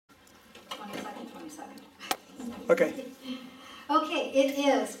Okay. Okay, it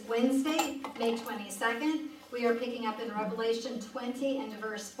is Wednesday, May 22nd. We are picking up in Revelation 20 and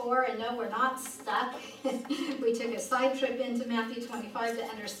verse 4. And no, we're not stuck. We took a side trip into Matthew 25 to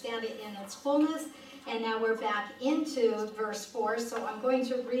understand it in its fullness. And now we're back into verse 4. So I'm going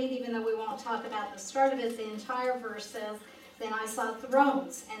to read, even though we won't talk about the start of it, the entire verse says, "Then I saw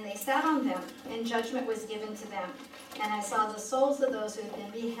thrones, and they sat on them, and judgment was given to them. And I saw the souls of those who had been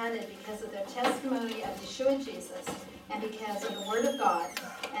beheaded because of their testimony of Yeshua Jesus, and because of the word of God,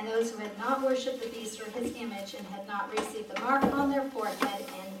 and those who had not worshipped the beast or his image, and had not received the mark on their forehead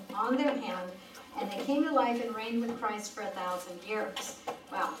and on their hand, and they came to life and reigned with Christ for 1,000 years."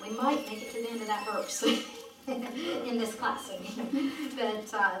 Well, we might make it to the end of that verse in this class.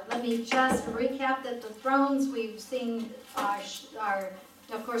 But let me just recap that the thrones we've seen are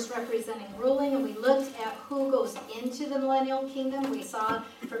of course representing ruling, and we looked at who goes into the millennial kingdom. We saw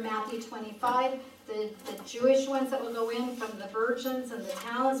from Matthew 25 the Jewish ones that will go in, from the virgins and the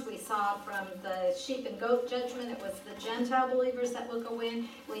talents. We saw from the sheep and goat judgment, it was the Gentile believers that will go in.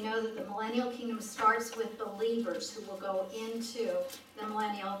 We know that the millennial kingdom starts with believers who will go into the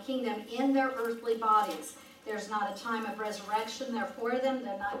millennial kingdom in their earthly bodies. There's not a time of resurrection there for them.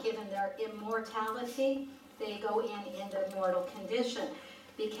 They're not given their immortality. They go in their mortal condition,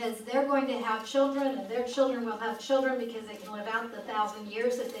 because they're going to have children, and their children will have children, because they can live out the 1,000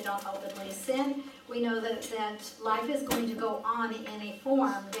 years if they don't openly sin. We know that life is going to go on in a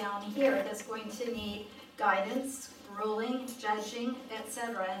form down here that's going to need guidance, ruling, judging,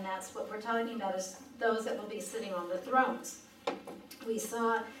 etc. And that's what we're talking about, is those that will be sitting on the thrones. We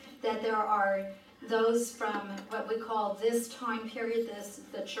saw that there are those from what we call this time period,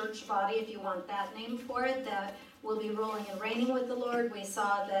 the church body, if you want that name for it, that will be ruling and reigning with the Lord. We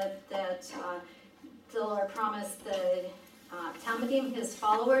saw that the Lord promised the Talmudim, his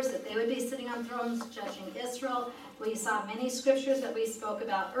followers, that they would be sitting on thrones judging Israel. We saw many scriptures that we spoke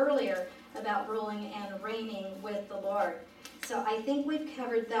about earlier about ruling and reigning with the Lord. So I think we've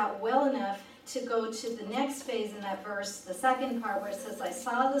covered that well enough to go to the next phase in that verse, the second part, where it says, "I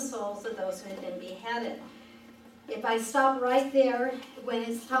saw the souls of those who had been beheaded." If I stop right there, when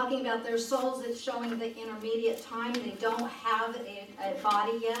it's talking about their souls, it's showing the intermediate time. They don't have a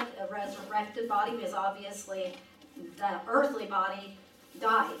body yet, a resurrected body, because obviously the earthly body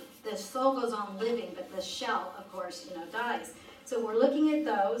died. The soul goes on living, but the shell, of course, dies. So we're looking at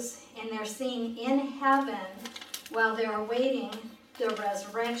those, and they're seen in heaven while they're awaiting the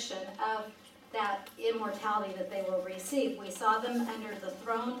resurrection of that immortality that they will receive. We saw them under the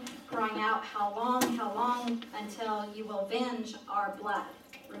throne crying out, how long until you will avenge our blood?"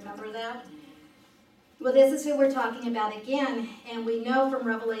 Remember that? Well, this is who we're talking about again, and we know from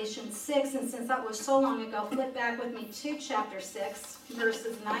Revelation 6, and since that was so long ago, flip back with me to chapter 6,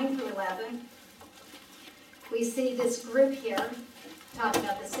 verses 9 through 11. We see this group here, talking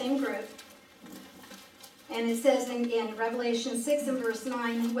about the same group. And it says in Revelation 6 and verse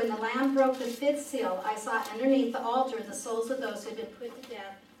 9, "When the Lamb broke the fifth seal, I saw underneath the altar the souls of those who had been put to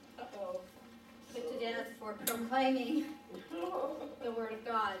death. Put to death for proclaiming the word of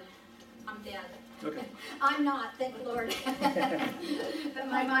God." I'm dead. Okay. I'm not, thank the Lord. But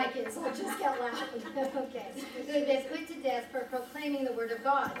my mic is, so just get loud. Okay. So they've been put to death for proclaiming the word of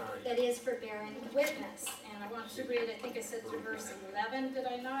God, that is, for bearing witness. And I want to read, I think I said through verse 11, did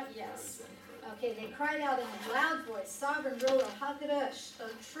I not? Yes. Okay, they cried out in a loud voice, "Sovereign ruler, HaKadosh, the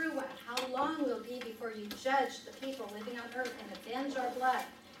true one, how long will it be before you judge the people living on earth and avenge our blood?"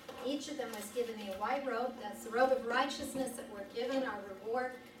 Each of them was given a white robe. That's the robe of righteousness that we're given, our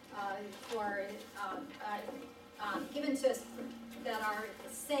reward given to us that are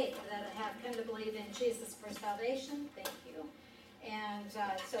saved, that have come to believe in Jesus for salvation. Thank you. And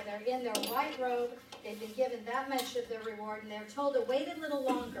so they're in their white robe. They've been given that much of their reward, and they're told to wait a little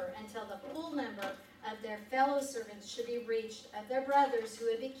longer until the full number of their fellow servants should be reached, of their brothers who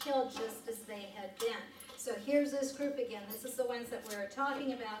had been killed just as they had been. So here's this group again. This is the ones that we're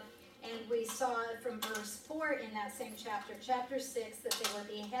talking about. And we saw from verse 4 in that same chapter, chapter 6, that they were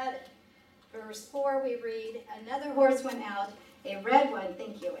beheaded. Verse 4, we read, "Another horse went out, a red one,"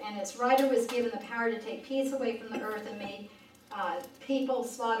 thank you, "and its rider was given the power to take peace away from the earth and made people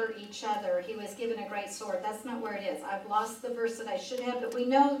slaughter each other. He was given a great sword." That's not where it is. I've lost the verse that I should have, but we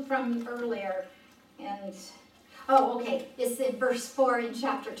know from earlier, and okay, it's in verse 4 in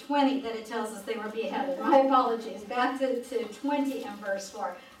chapter 20 that it tells us they were beheaded. My apologies. Back to 20 and verse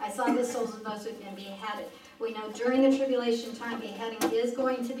 4. "I saw the souls of those who had been beheaded." We know during the tribulation time, beheading is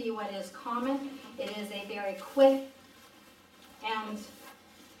going to be what is common. It is a very quick and,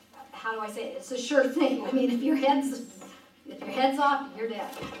 how do I say it? It's a sure thing. I mean, if your head's off, you're dead.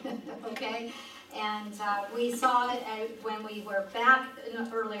 Okay? And we saw it when we were back in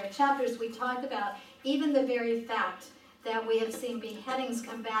the earlier chapters, we talked about even the very fact that we have seen beheadings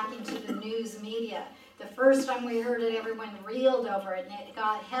come back into the news media. The first time we heard it, everyone reeled over it, and it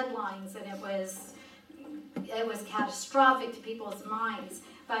got headlines, and it was catastrophic to people's minds.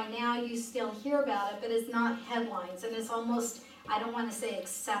 By now, you still hear about it, but it's not headlines, and it's almost, I don't want to say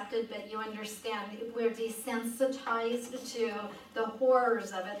accepted, but you understand, we're desensitized to the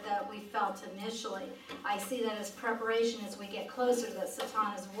horrors of it that we felt initially. I see that as preparation as we get closer, that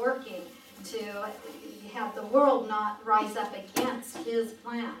Satan is working to have the world not rise up against his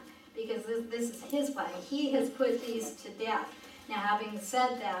plan, because this is his plan. He has put these to death. Now, having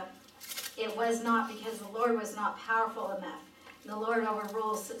said that, it was not because the Lord was not powerful enough. The Lord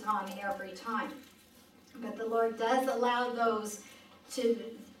overrules Satan every time. But the Lord does allow those to,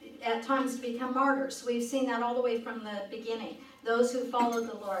 at times, to become martyrs. We've seen that all the way from the beginning. Those who followed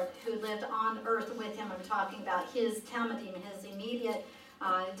the Lord, who lived on earth with him, I'm talking about his talmidim, his immediate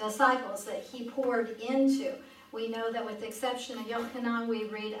disciples that he poured into. We know that with the exception of Yochanan, we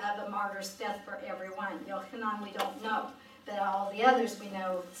read of a martyr's death for everyone. Yochanan we don't know, but all the others we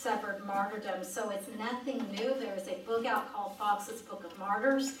know suffered martyrdom. So it's nothing new. There is a book out called Fox's Book of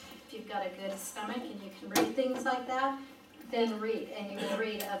Martyrs. If you've got a good stomach and you can read things like that, then read. And you will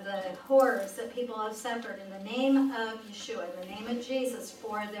read of the horrors that people have suffered in the name of Yeshua, in the name of Jesus,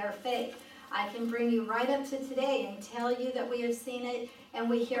 for their faith. I can bring you right up to today and tell you that we have seen it and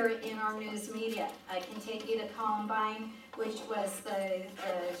we hear it in our news media. I can take you to Columbine, which was the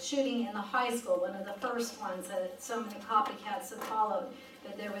shooting in the high school, one of the first ones that so many copycats have followed.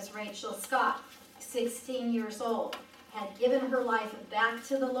 But there was Rachel Scott, 16 years old, had given her life back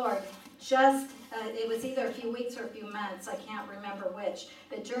to the Lord. It was either a few weeks or a few months, I can't remember which,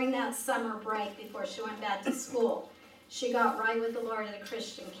 but during that summer break before she went back to school, she got right with the Lord at a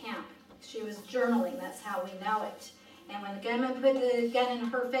Christian camp. She was journaling, that's how we know it. And when the gunman put the gun in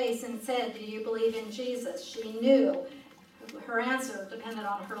her face and said, "Do you believe in Jesus?" she knew her answer depended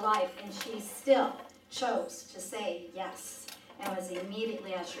on her life, and she still chose to say yes, and was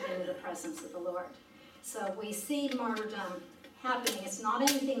immediately ushered into the presence of the Lord. So we see martyrdom happening. It's not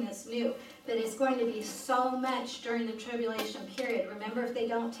anything that's new, but it's going to be so much during the tribulation period. Remember, if they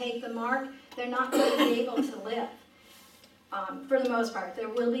don't take the mark, they're not going to be able to live. For the most part, there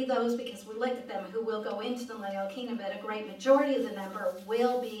will be those, because we looked at them, who will go into the millennial kingdom, but a great majority of the number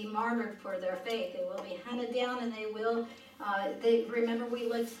will be martyred for their faith. They will be hunted down, and they will. Remember, we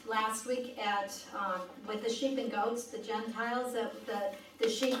looked last week at with the sheep and goats, the Gentiles. The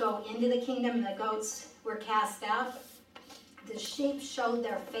sheep go into the kingdom, and the goats were cast out. The sheep showed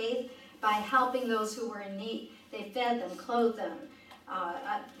their faith by helping those who were in need. They fed them, clothed them,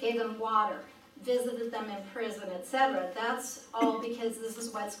 gave them water, visited them in prison, etc. That's all because this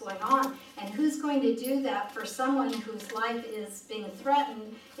is what's going on. And who's going to do that for someone whose life is being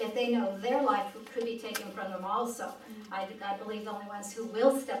threatened if they know their life could be taken from them also? I believe the only ones who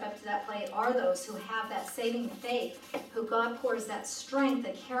will step up to that plate are those who have that saving faith, who God pours that strength,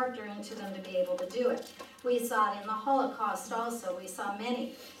 the character into them to be able to do it. We saw it in the Holocaust also. We saw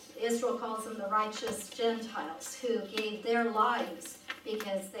many. Israel calls them the righteous Gentiles, who gave their lives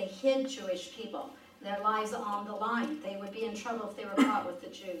because they hid Jewish people, their lives on the line. They would be in trouble if they were caught with the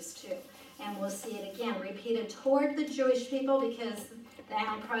Jews too. And we'll see it again repeated toward the Jewish people, because the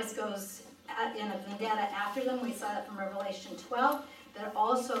Antichrist goes in a vendetta after them. We saw that from Revelation 12, but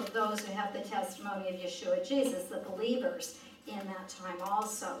also those who have the testimony of Yeshua Jesus, the believers in that time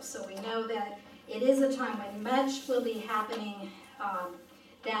also. So we know that it is a time when much will be happening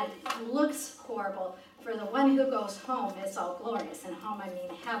that looks horrible. For the one who goes home, it's all glorious, and home I mean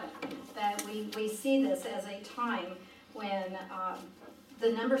heaven. But we see this as a time when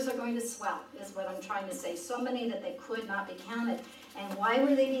the numbers are going to swell, is what I'm trying to say. So many that they could not be counted. And why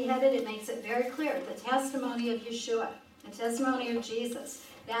were they beheaded? It makes it very clear. The testimony of Yeshua, the testimony of Jesus,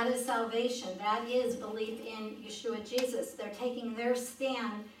 that is salvation. That is belief in Yeshua Jesus. They're taking their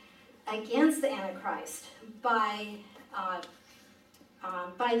stand against the Antichrist by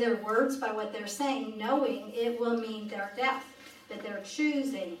their words, by what they're saying, knowing it will mean their death. But they're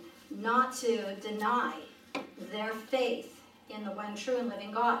choosing not to deny their faith in the one true and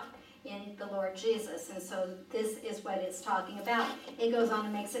living God, in the Lord Jesus. And so this is what it's talking about. It goes on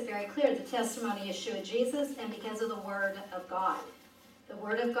and makes it very clear. The testimony of Yeshua Jesus, and because of the Word of God. The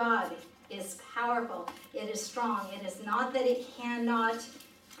Word of God is powerful. It is strong. It is not that it cannot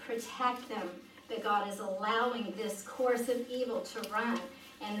protect them, but God is allowing this course of evil to run.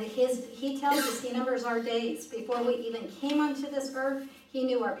 And He tells us, He numbers our days. Before we even came onto this earth, He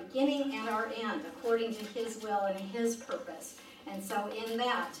knew our beginning and our end, according to His will and His purpose. And so in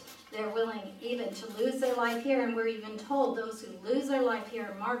that, They're willing even to lose their life here, and we're even told those who lose their life here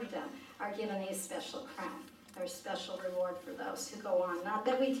in martyrdom are given a special crown, or special reward for those who go on. Not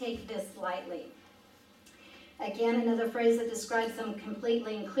that we take this lightly. Again, another phrase that describes them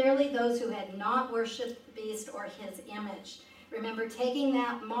completely and clearly, those who had not worshipped the beast or his image. Remember, taking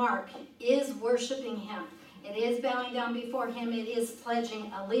that mark is worshiping him. It is bowing down before him. It is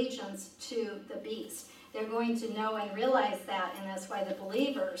pledging allegiance to the beast. They're going to know and realize that, and that's why the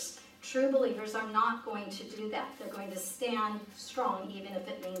believers, true believers, are not going to do that. They're going to stand strong, even if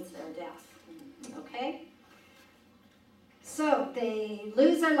it means their death. Okay? So they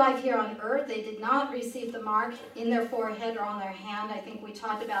lose their life here on earth. They did not receive the mark in their forehead or on their hand. I think we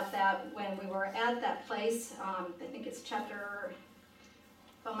talked about that when we were at that place. I think it's chapter,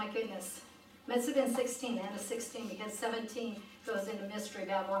 oh my goodness. Must have been 16, the end of 16, because 17 goes into Mystery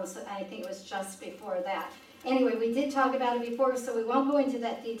Babylon, so I think it was just before that. Anyway, we did talk about it before, so we won't go into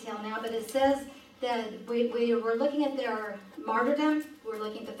that detail now, but it says that we were looking at their martyrdom. We're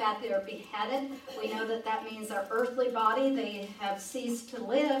looking at the fact they were beheaded. We know that that means their earthly body, they have ceased to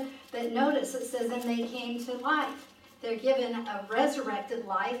live. But notice it says, and they came to life. They're given a resurrected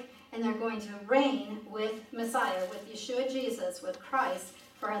life, and they're going to reign with Messiah, with Yeshua Jesus, with Christ,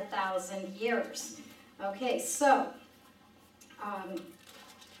 for 1,000 years. Okay, so, I've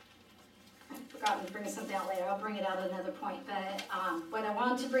forgotten to bring something out later. I'll bring it out at another point. But what I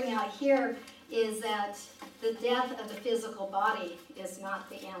want to bring out here is that the death of the physical body is not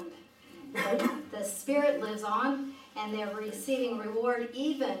the end. The spirit lives on, and they're receiving reward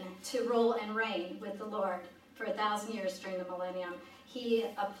even to rule and reign with the Lord for 1,000 years during the millennium. He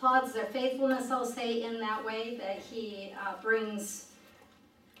applauds their faithfulness, I'll say, in that way, that he brings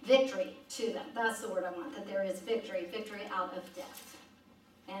victory to them. That's the word I want, that there is victory out of death.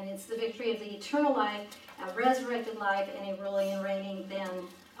 And it's the victory of the eternal life, a resurrected life, and a ruling and reigning then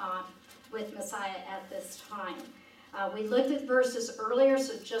with Messiah at this time. We looked at verses earlier,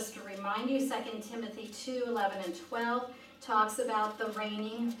 so just to remind you, 2 Timothy 2, 11 and 12 talks about the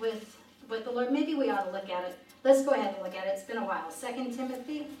reigning with the Lord. Maybe we ought to look at it. Let's go ahead and look at it. It's been a while. 2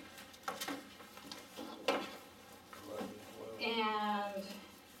 Timothy and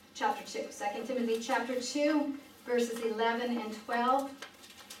chapter 2. 2 Timothy chapter 2, verses 11 and 12.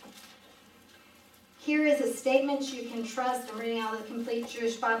 Here is a statement you can trust. I'm reading out of the Complete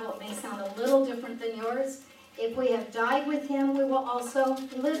Jewish Bible. It may sound a little different than yours. If we have died with him, we will also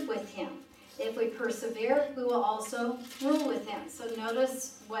live with him. If we persevere, we will also rule with him. So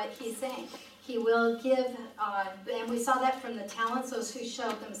notice what he's saying. He will give, and we saw that from the talents, those who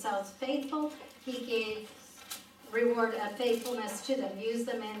showed themselves faithful. He gave reward of faithfulness to them, use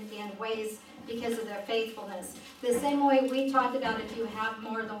them in ways because of their faithfulness. The same way we talked about, if you have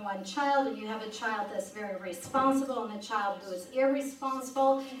more than one child, and you have a child that's very responsible and a child who is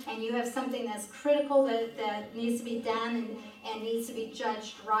irresponsible, and you have something that's critical that needs to be done and needs to be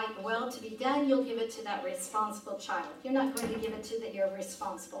judged right and well to be done, you'll give it to that responsible child. You're not going to give it to the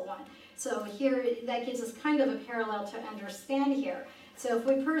irresponsible one. So here, that gives us kind of a parallel to understand here. So if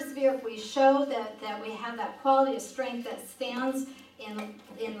we persevere, if we show that we have that quality of strength that stands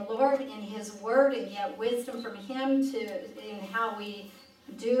in the Lord, in his word, and get wisdom from him in how we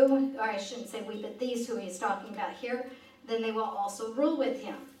do, or I shouldn't say we, but these who he's talking about here, then they will also rule with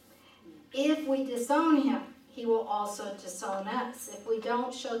him. If we disown him, he will also disown us. If we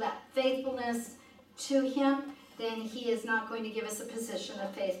don't show that faithfulness to him, then he is not going to give us a position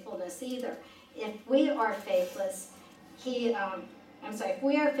of faithfulness either. If we are faithless, if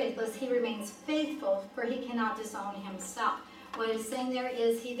we are faithless, he remains faithful, for he cannot disown himself. What it's saying there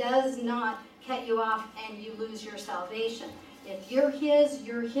is he does not cut you off and you lose your salvation. If you're his,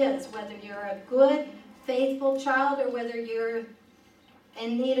 whether you're a good, faithful child or whether you're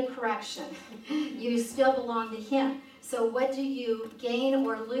in need of correction. You still belong to him. So what do you gain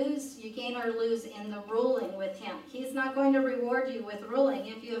or lose? You gain or lose in the ruling with him. He's not going to reward you with ruling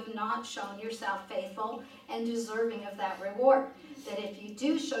if you have not shown yourself faithful and deserving of that reward. That if you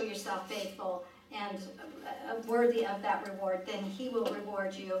do show yourself faithful and worthy of that reward, then he will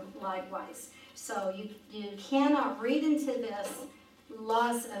reward you likewise. So you cannot read into this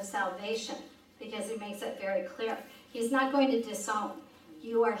loss of salvation, because he makes it very clear. He's not going to disown.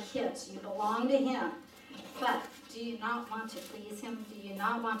 You are his. You belong to him. But do you not want to please him? Do you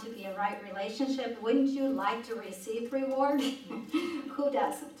not want to be in right relationship? Wouldn't you like to receive reward? Who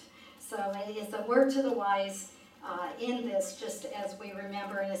doesn't? So it is a word to the wise in this, just as we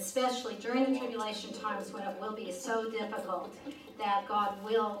remember, and especially during the tribulation times when it will be so difficult, that God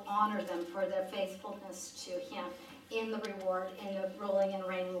will honor them for their faithfulness to him in the reward, in the ruling and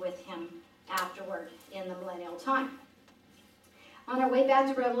reigning with him afterward in the millennial time. On our way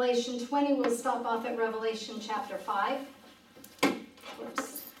back to Revelation 20, we'll stop off at Revelation chapter 5.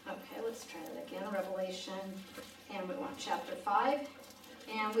 Whoops. Okay, let's try that again. Revelation, and we want chapter 5.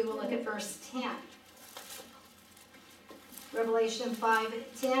 And we will look at verse 10. Revelation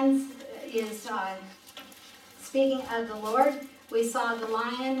 5:10 is speaking of the Lord. We saw the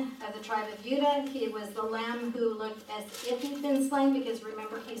Lion of the tribe of Judah. He was the Lamb who looked as if he'd been slain, because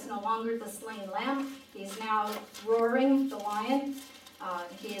remember, he's no longer the slain Lamb. He's now roaring, the Lion.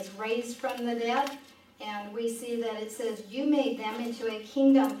 He is raised from the dead. And we see that it says, you made them into a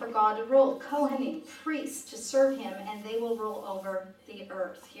kingdom for God to rule, Kohanim, priests to serve him, and they will rule over the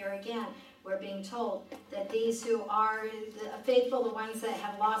earth. Here again, we're being told that these who are faithful, the ones that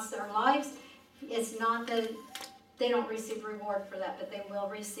have lost their lives, it's not that they don't receive reward for that, but they will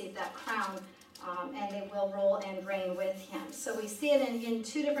receive that crown, and they will rule and reign with him. So we see it in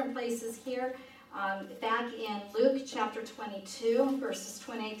two different places here. Back in Luke chapter 22, verses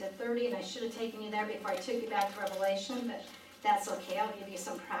 28 to 30, and I should have taken you there before I took you back to Revelation, but that's okay. I'll give you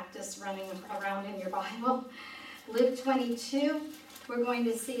some practice running around in your Bible. Luke 22, we're going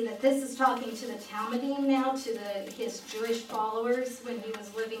to see that this is talking to the Talmudim now, to his Jewish followers when he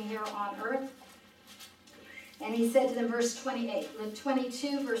was living here on earth. And he said to them, verse 28, Luke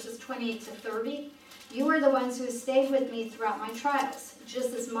 22, verses 28 to 30, you are the ones who stayed with me throughout my trials,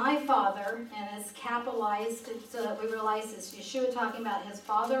 just as my Father, and it's capitalized so that we realize it's Yeshua talking about his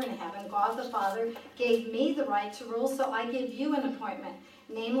Father in heaven, God the Father, gave me the right to rule, so I give you an appointment,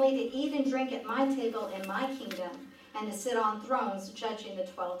 namely to eat and drink at my table in my kingdom, and to sit on thrones judging the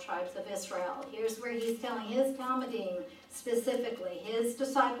 12 tribes of Israel. Here's where he's telling his Talmudim, specifically his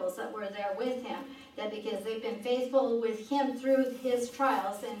disciples that were there with him, that because they've been faithful with him through his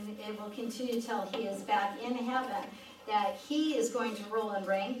trials, and it will continue till he is back in heaven, that he is going to rule and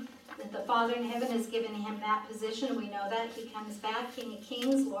reign, that the Father in heaven has given him that position. We know that. He comes back, King of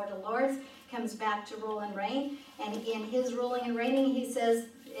Kings, Lord of Lords, comes back to rule and reign. And in his ruling and reigning, he says,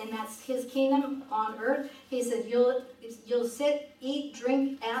 and that's his kingdom on earth, he said, you'll sit, eat,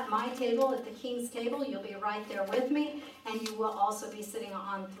 drink at my table, at the king's table. You'll be right there with me, and you will also be sitting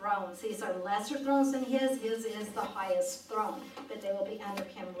on thrones. These are lesser thrones than his. His is the highest throne, but they will be under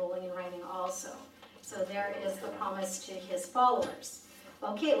him ruling and reigning also. So there is the promise to his followers.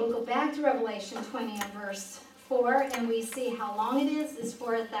 Okay, we'll go back to Revelation 20 and verse 4, and we see how long it is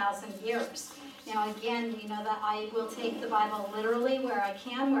for 1,000 years. Now again, you know that I will take the Bible literally where I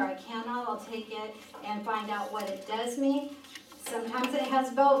can, where I cannot, I'll take it and find out what it does mean. Sometimes it has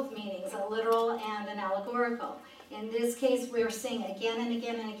both meanings, a literal and an allegorical. In this case, we're seeing again and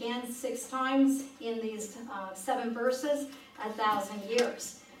again and again, 6 times in these 7 verses, 1,000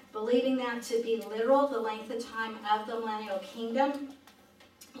 years. Believing that to be literal, the length of time of the millennial kingdom,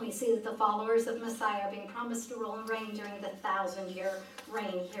 we see that the followers of Messiah are being promised to rule and reign during the 1,000-year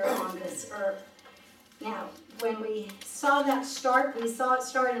reign here on this earth. Now, when we saw that start, we saw it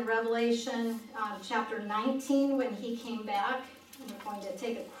start in Revelation chapter 19 when he came back. We're going to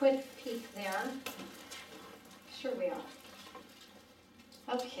take a quick peek there. Sure we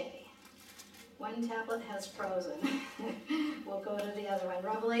are. Okay. One tablet has frozen. We'll go to the other one.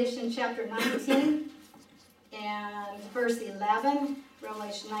 Revelation chapter 19 and verse 11.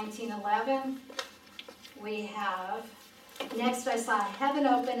 Revelation 19:11. We have, next I saw heaven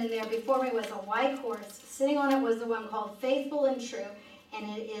open, and there before me was a white horse. Sitting on it was the one called Faithful and True, and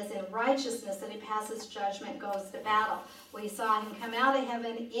it is in righteousness that he passes judgment, goes to battle. We saw him come out of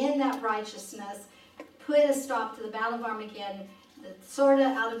heaven in that righteousness, put a stop to the battle of Armageddon, the sword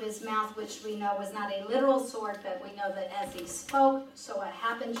out of his mouth, which we know was not a literal sword, but we know that as he spoke, so it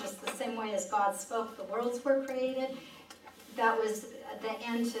happened just the same way as God spoke, the worlds were created. That was the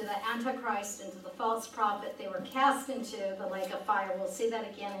end to the Antichrist and to the false prophet. They were cast into the lake of fire. We'll see that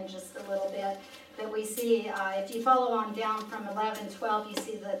again in just a little bit. But we see, if you follow on down from 11, 12, you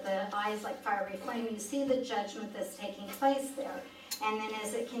see that the eyes like fiery flame. You see the judgment that's taking place there. And then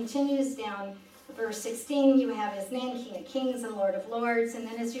as it continues down, verse 16, you have his name, King of Kings and Lord of Lords. And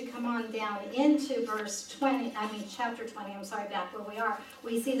then as you come on down into chapter 20, back where we are,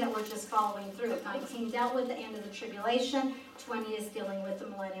 we see that we're just following through. 19 dealt with the end of the tribulation. 20 is dealing with the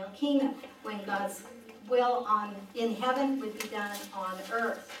millennial kingdom, when God's will in heaven would be done on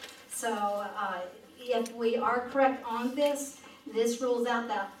earth. So if we are correct on this rules out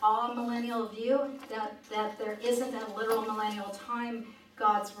that all-millennial view, that there isn't a literal millennial time.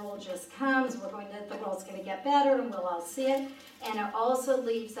 God's rule just comes. The world's going to get better, and we'll all see it. And it also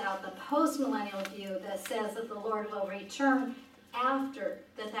leaves out the post-millennial view that says that the Lord will return after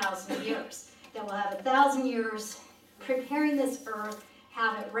the 1,000 years. That we'll have 1,000 years preparing this earth,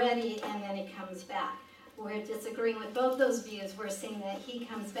 have it ready, and then he comes back. we're disagreeing with both those views. We're seeing that he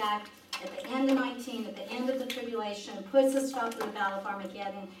comes back at the end of 19, at the end of the tribulation, puts a stop to the battle of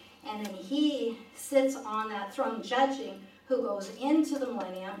Armageddon, and then he sits on that throne judging who goes into the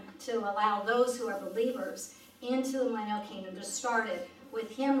millennium to allow those who are believers into the millennial kingdom to start it with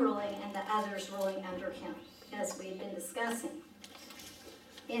him ruling and the others ruling under him, as we've been discussing.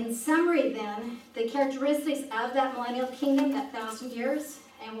 In summary then, the characteristics of that millennial kingdom, that 1,000 years,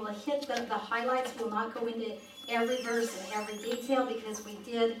 and we'll hit the highlights. We'll not go into every verse and every detail because we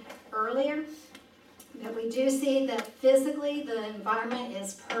did earlier. But we do see that physically the environment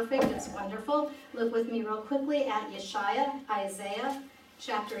is perfect, it's wonderful. Look with me real quickly at Isaiah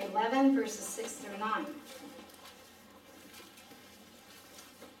chapter 11, verses 6 through 9.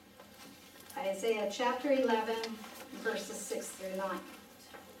 Isaiah chapter 11, verses 6 through 9.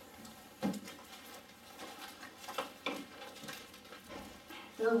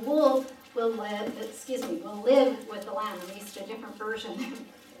 The wolf will live with the lamb. I'm used to a different version.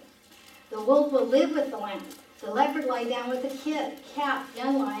 The wolf will live with the lamb. The leopard lie down with the kid, calf,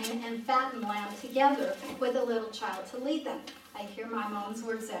 young lion, and fattened lamb together with a little child to lead them. I hear my mom's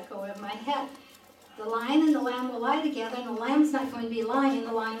words echo in my head. The lion and the lamb will lie together, and the lamb's not going to be lying in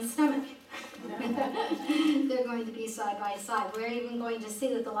the lion's stomach. They're going to be side by side. We're even going to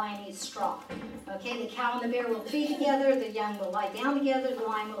see that the lion eats straw. Okay, the cow and the bear will feed together, the young will lie down together, the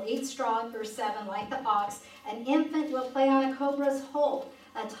lion will eat straw, verse 7, like the ox. An infant will play on a cobra's hole.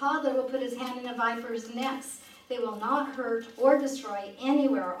 A toddler will put his hand in a viper's nest. They will not hurt or destroy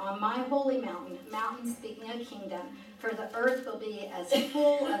anywhere on my holy mountain, mountain speaking of kingdom, for the earth will be as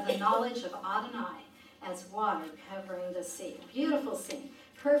full of the knowledge of Adonai as water covering the sea. Beautiful scene.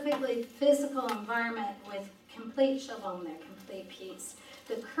 Perfectly physical environment with complete shalom there, complete peace.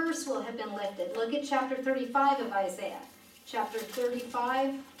 The curse will have been lifted. Look at chapter 35 of Isaiah. Chapter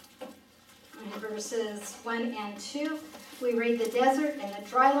 35, verses 1 and 2. We read, the desert and the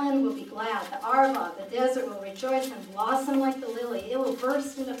dry land will be glad. The Arba, the desert, will rejoice and blossom like the lily. It will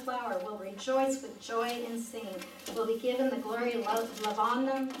burst into flower, will rejoice with joy and singing. Will be given the glory of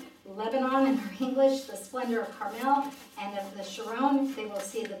Lebanon in our English, the splendor of Carmel, and of the Sharon. They will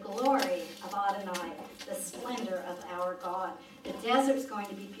see the glory of Adonai, the splendor of our God. The desert's going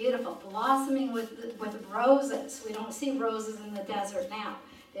to be beautiful, blossoming with roses. We don't see roses in the desert now.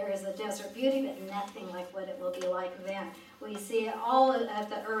 There is a desert beauty, but nothing like what it will be like then. We see all of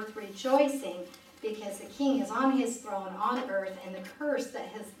the earth rejoicing because the king is on his throne on earth, and the curse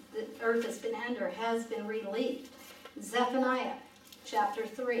that the earth has been under has been relieved. Zephaniah chapter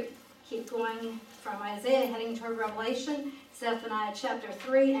 3. Keep going from Isaiah, heading toward Revelation. Zephaniah chapter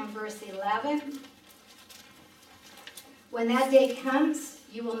 3 and verse 11. When that day comes,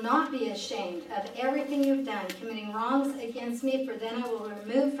 you will not be ashamed of everything you've done, committing wrongs against me, for then I will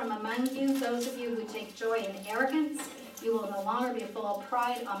remove from among you those of you who take joy in arrogance. You will no longer be full of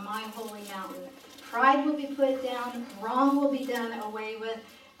pride on my holy mountain. Pride will be put down, wrong will be done away with.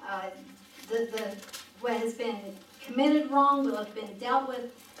 What has been committed wrong will have been dealt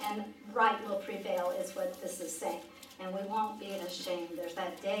with, and right will prevail, is what this is saying. And we won't be ashamed. There's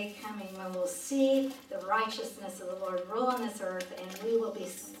that day coming when we'll see the righteousness of the Lord rule on this earth, and we will be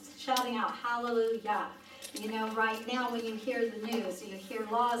shouting out, hallelujah. You know, right now when you hear the news, you hear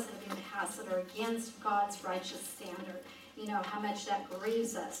laws that have been passed that are against God's righteous standard. You know how much that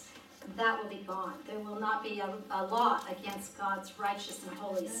grieves us. That will be gone. There will not be a law against God's righteous and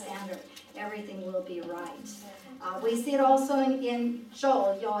holy standard. Everything will be right. We see it also in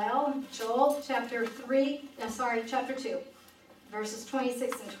Joel chapter 2, verses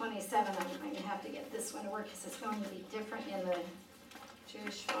 26 and 27. I'm going to have to get this one to work because it's going to be different in the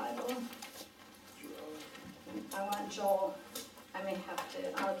Jewish Bible. I want Joel. I may have to,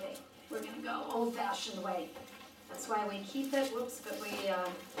 okay, we're going to go old-fashioned way. That's why we keep it, but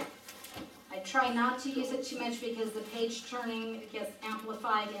I try not to use it too much because the page turning gets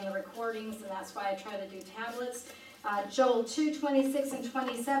amplified in the recordings, and that's why I try to do tablets. Joel 2, 26 and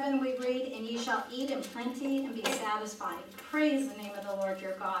 27 we read, and ye shall eat in plenty and be satisfied. Praise the name of the Lord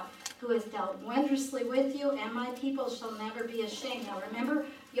your God, who has dealt wondrously with you, and my people shall never be ashamed. Now remember,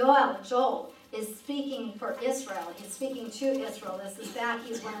 Joel is speaking for Israel. He's speaking to Israel. This is that.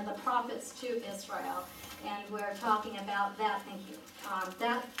 He's one of the prophets to Israel. And we're talking about that. Thank you.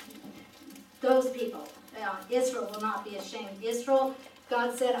 Those people, Israel will not be ashamed. Israel,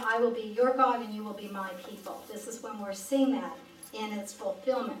 God said, I will be your God and you will be my people. This is when we're seeing that in its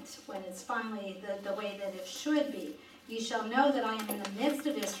fulfillment, when it's finally the way that it should be. You shall know that I am in the midst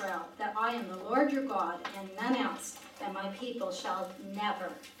of Israel, that I am the Lord your God and none else, and my people shall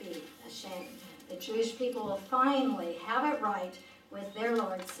never be ashamed. The Jewish people will finally have it right with their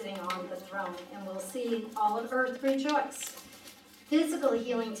Lord sitting on the throne. And we'll see all of earth rejoice. Physical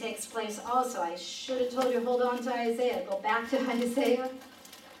healing takes place also. I should have told you, hold on to Isaiah. Go back to Isaiah.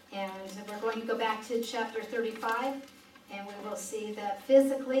 And we're going to go back to chapter 35. And we will see that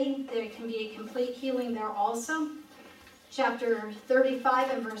physically there can be a complete healing there also. Chapter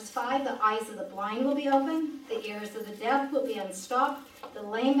 35 and verse 5, the eyes of the blind will be opened. The ears of the deaf will be unstopped. The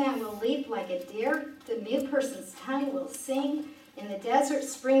lame man will leap like a deer. The mute person's tongue will sing. In the desert,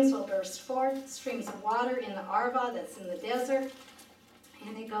 springs will burst forth. Streams of water in the Arba, that's in the desert.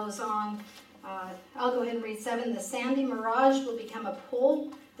 And it goes on. I'll go ahead and read 7. The sandy mirage will become a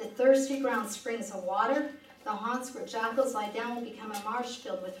pool. The thirsty ground springs of water. The haunts where jackals lie down will become a marsh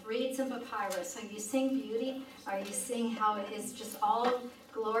filled with reeds and papyrus. Are you seeing beauty? Are you seeing how it is just all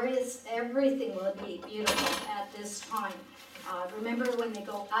glorious? Everything will be beautiful at this time. Remember when they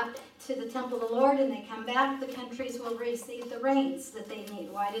go up to the temple of the Lord and they come back, the countries will receive the rains that they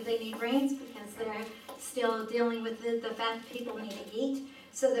need. Why do they need rains? Because they're still dealing with the fact that people need to eat.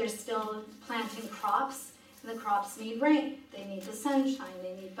 So they're still planting crops, and the crops need rain. They need the sunshine.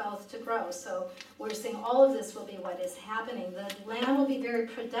 They need both to grow. So we're seeing all of this will be what is happening. The land will be very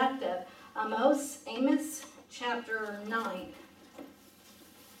productive. Amos chapter 9.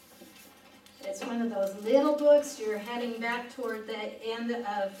 It's one of those little books. You're heading back toward the end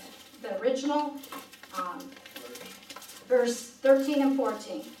of the original. Verse 13 and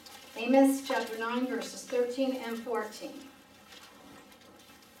 14. Amos chapter 9, verses 13 and 14.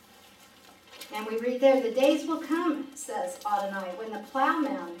 And we read there, the days will come, says Adonai, when the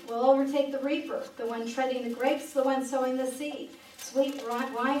plowman will overtake the reaper, the one treading the grapes, the one sowing the seed. Sweet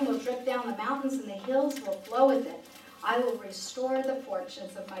wine will drip down the mountains, and the hills will flow with it. I will restore the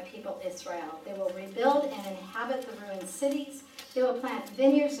fortunes of my people Israel. They will rebuild and inhabit the ruined cities. They will plant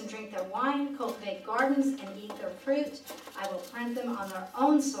vineyards and drink their wine, cultivate gardens and eat their fruit. I will plant them on their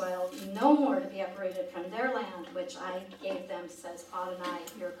own soil, no more to be uprooted from their land, which I gave them, says Adonai,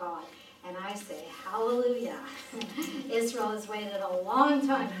 your God. And I say, hallelujah. Israel has waited a long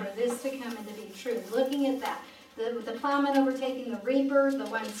time for this to come and to be true. Looking at that, the plowman overtaking the reaper, the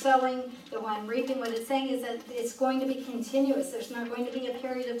one sowing, the one reaping, what it's saying is that it's going to be continuous. There's not going to be a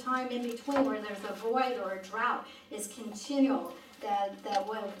period of time in between where there's a void or a drought. It's continual. That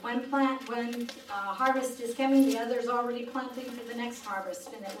when one harvest is coming, the other's already planting for the next harvest,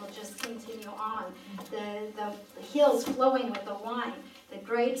 and it will just continue on. The hills flowing with the wine. The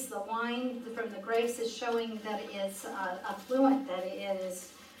grapes, the wine from the grapes is showing that it is affluent, that it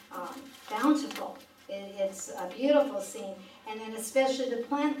is bountiful. It's a beautiful scene. And then especially to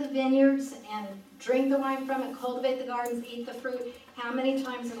plant the vineyards and drink the wine from it, cultivate the gardens, eat the fruit. How many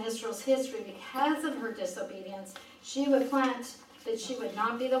times in Israel's history, because of her disobedience, she would plant, but she would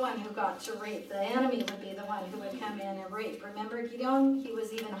not be the one who got to reap. The enemy would be the one who would come in and reap. Remember Gideon? He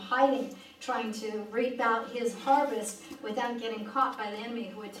was even hiding, trying to reap out his harvest without getting caught by the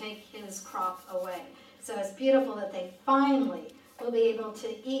enemy who would take his crop away. So it's beautiful that they finally will be able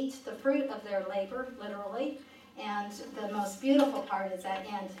to eat the fruit of their labor, literally. And the most beautiful part is that,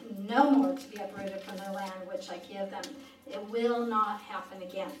 and no more to be uprooted from their land, which I give them. It will not happen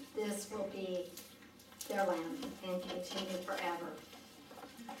again. This will be their land and continue forever.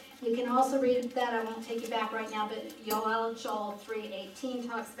 You can also read that. I won't take you back right now, but Joel 3:18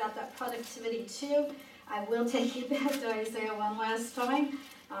 talks about that productivity too. I will take you back to Isaiah one last time.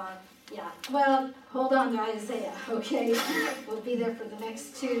 Well, hold on to Isaiah, okay? We'll be there for the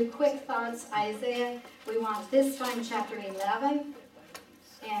next two quick thoughts. Isaiah, we want this time chapter 11.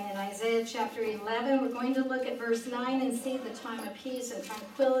 And in Isaiah chapter 11, we're going to look at verse 9 and see the time of peace and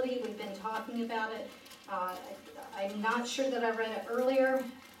tranquility. We've been talking about it. I'm not sure that I read it earlier.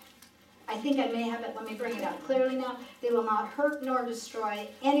 I think I may have it. Let me bring it out clearly now. They will not hurt nor destroy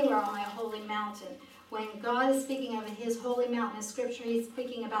anywhere on my holy mountain. When God is speaking of his holy mountain in Scripture, he's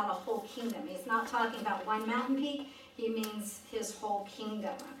speaking about a whole kingdom. He's not talking about one mountain peak. He means his whole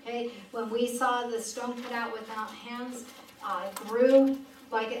kingdom, okay? When we saw the stone cut out without hands, grew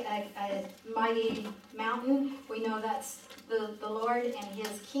like a mighty mountain, we know that's the Lord and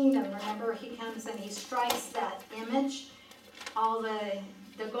his kingdom. Remember, he comes and he strikes that image, all the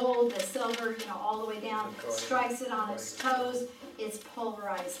gold, the silver, all the way down, strikes it on its toes. It's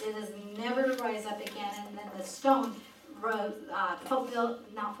pulverized. It is never to rise up again. And then the stone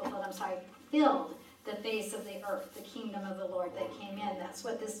filled the face of the earth, the kingdom of the Lord that came in. That's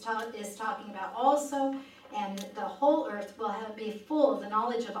what this is talking about also. And the whole earth will be full of the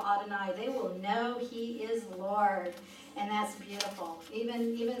knowledge of Adonai. They will know he is Lord. And that's beautiful.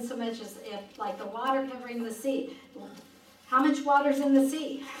 Even so much as if, like the water covering the sea. How much water's in the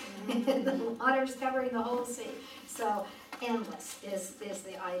sea? The water's covering the whole sea. So endless is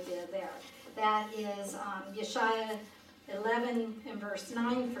the idea there. That is Yeshaya 11 and verse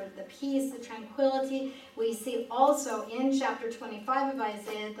 9 for the peace, the tranquility. We see also in chapter 25 of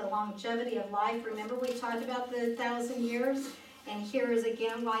Isaiah the longevity of life. Remember we talked about the 1,000 years? And here is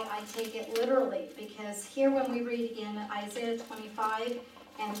again why I take it literally. Because here when we read in Isaiah 25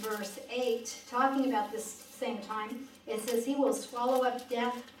 and verse 8, talking about this same time, it says, he will swallow up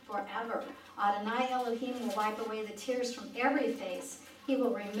death forever. Adonai Elohim will wipe away the tears from every face. He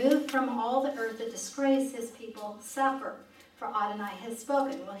will remove from all the earth the disgrace his people suffer, for Adonai has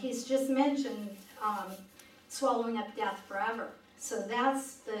spoken. Well, he's just mentioned swallowing up death forever. So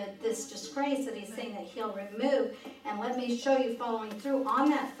that's this disgrace that he's saying that he'll remove. And let me show you following through on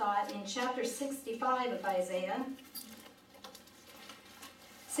that thought in chapter 65 of Isaiah.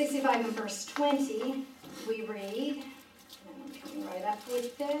 65 and verse 20, we read, and I'm coming right up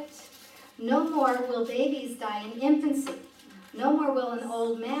with it, no more will babies die in infancy. No more will an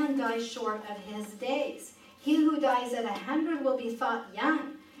old man die short of his days. He who dies at 100 will be thought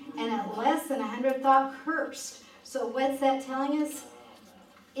young, and at less than 100 thought cursed. So what's that telling us?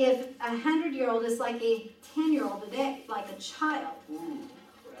 If a 100-year-old is like a 10-year-old today, like a child,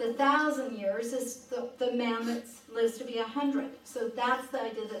 the 1,000 years is the man that lives to be 100. So that's the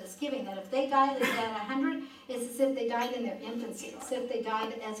idea that it's giving, that if they died at 100, it's as if they died in their infancy. It's as if they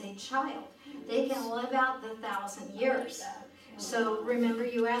died as a child. They can live out the 1,000 years. So remember,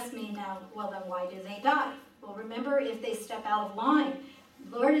 you asked me now, well, then why do they die? Well, remember, if they step out of line,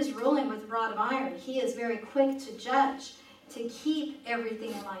 Lord is ruling with a rod of iron. He is very quick to judge, to keep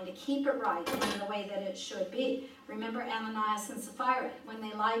everything in line, to keep it right in the way that it should be. Remember Ananias and Sapphira, when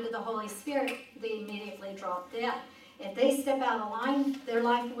they lied to the Holy Spirit, they immediately dropped dead. If they step out of line, their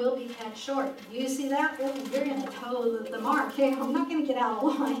life will be cut short. You see that? Oh, you're going to toe the mark. Hey, I'm not going to get out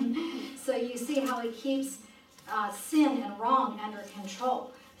of line. So you see how he keeps sin and wrong under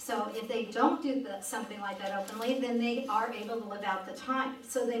control. So if they don't do something like that openly, then they are able to live out the time.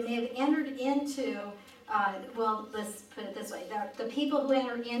 So they may have entered into, well, let's put it this way, the people who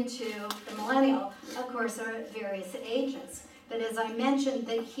enter into the millennial, of course, are at various ages. But as I mentioned,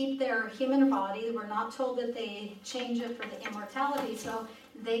 they keep their human body. We're not told that they change it for the immortality, so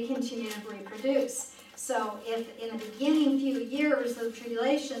they continue to reproduce. So if in the beginning few years of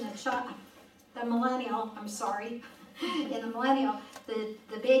tribulation, the millennial, in the millennial,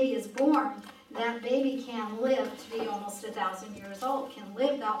 the baby is born, that baby can live to be almost 1,000 years old, can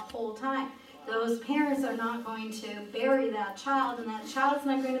live that whole time. Those parents are not going to bury that child, and that child's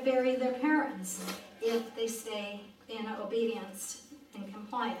not going to bury their parents if they stay in obedience and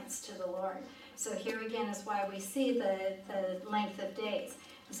compliance to the Lord. So here again is why we see the length of days.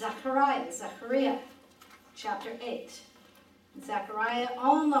 Zechariah, chapter 8. Zechariah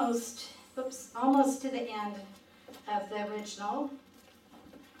almost to the end of the original.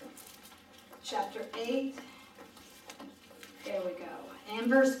 Chapter 8. There we go. And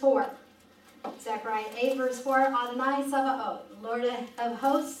verse 4. Zechariah 8, verse 4. Adonai Sabaoth, Lord of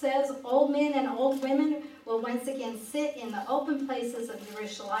hosts, says, old men and old women will once again sit in the open places of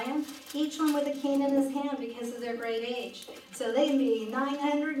Jerusalem, each one with a cane in his hand because of their great age. So they can be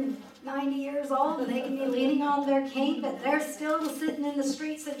 990 years old, and they can be leaning on their cane, but they're still sitting in the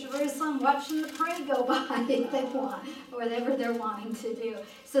streets of Jerusalem watching the parade go by if they want, or whatever they're wanting to do.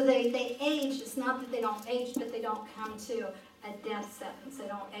 So they age. It's not that they don't age, but they don't come to a death sentence. They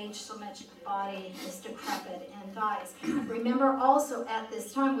don't age so much, the body is decrepit and dies. Remember also at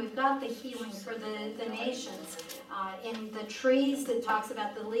this time, we've got the healing for the nations. In the trees, it talks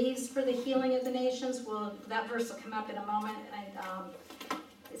about the leaves for the healing of the nations. Well, that verse will come up in a moment. And,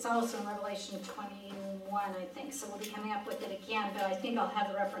 it's also in Revelation 21, I think. So we'll be coming up with it again, but I think I'll have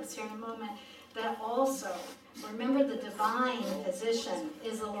the reference here in a moment. But also, remember the divine physician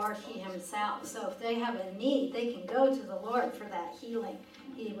is the Lord He Himself. So if they have a need, they can go to the Lord for that healing.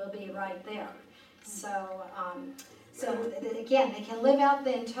 He will be right there. So again, they can live out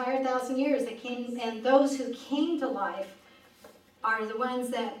the entire 1,000 years. And those who came to life are the ones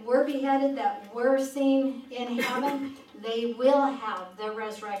that were beheaded, that were seen in heaven. They will have their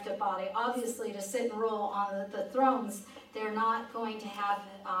resurrected body, obviously, to sit and rule on the thrones. They're not going to have,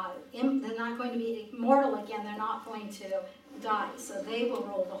 they're not going to be immortal again. They're not going to die. So they will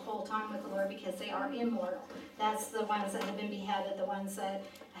rule the whole time with the Lord because they are immortal. That's the ones that have been beheaded, the ones that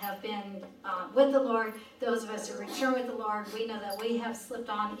have been with the Lord. Those of us who return with the Lord, we know that we have slipped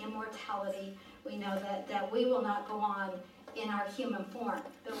on immortality. We know that we will not go on in our human form,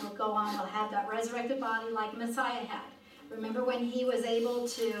 but we'll go on, we'll have that resurrected body like Messiah had. Remember when He was able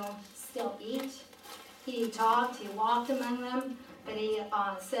to still eat? He talked, He walked among them. but he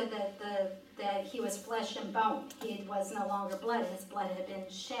said that he was flesh and bone. He was no longer blood. His blood had been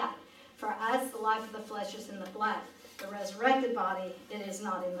shed. For us, the life of the flesh is in the blood. The resurrected body, it is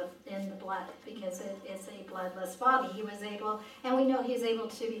not in the blood, because it is a bloodless body. He was able, and we know he's able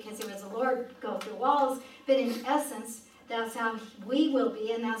to because he was the Lord, go through walls. But in essence, that's how we will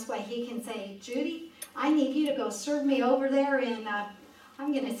be, and that's why he can say, Judy, I need you to go serve me over there in,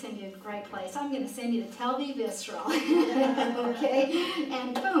 I'm going to send you to a great place. I'm going to send you to Tel Aviv, Israel. Okay?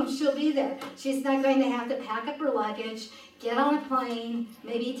 And boom, she'll be there. She's not going to have to pack up her luggage, get on a plane,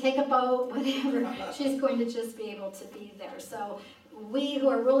 maybe take a boat, whatever. She's going to just be able to be there. So we who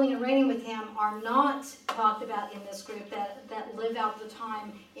are ruling and reigning with him are not talked about in this group that live out the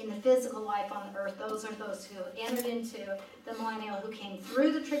time in the physical life on the earth. Those are those who entered into the millennial, who came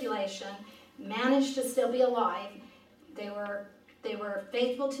through the tribulation, managed to still be alive. They were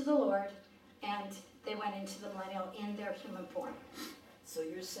faithful to the Lord, and they went into the millennial in their human form. So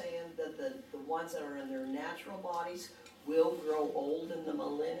you're saying that the ones that are in their natural bodies will grow old in the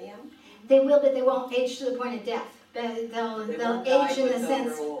millennium? They will, but they won't age to the point of death. They'll age in the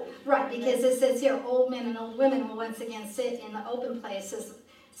sense, right, because it says here, old men and old women will once again sit in the open places,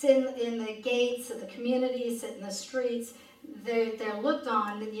 sit in the gates of the community, sit in the streets. They're looked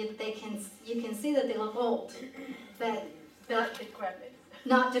on, you can see that they look old, but not decrepit.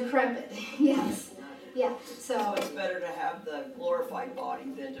 Not decrepit, yes. Yeah, so it's better to have the glorified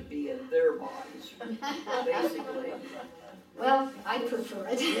body than to be in their bodies, basically. Well, I prefer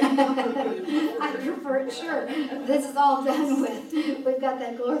it. I prefer it, sure. This is all done with. We've got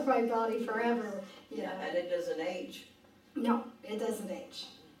that glorified body forever. Yeah, and it doesn't age. No, it doesn't age.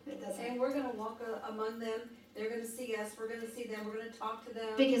 It doesn't. And we're going to walk among them. They're going to see us. We're going to see them. We're going to talk to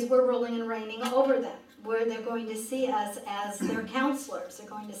them. Because we're ruling and reigning over them. Where they're going to see us as their counselors. They're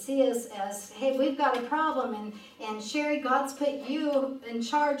going to see us as, hey, we've got a problem. And Sherry, God's put you in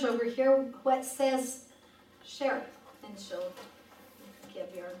charge over here. What says Sherry? And she'll give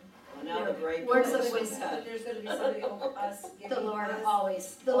your words of wisdom. There's going to be somebody over us. The Lord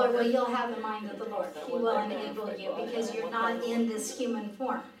always. The Lord, well, you'll have the mind of the Lord. He will enable you because you're not in this human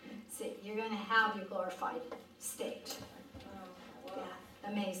form. See, you're going to have your glorified state. Yeah,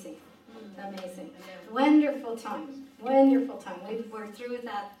 amazing. Amazing. Wonderful time. Wonderful time. We're through with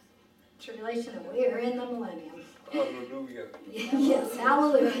that tribulation and we are in the millennium. Hallelujah. Yes,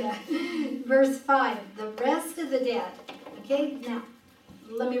 hallelujah. Verse 5, the rest of the dead. Okay, now,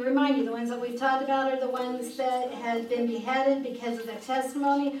 let me remind you, the ones that we've talked about are the ones that had been beheaded because of their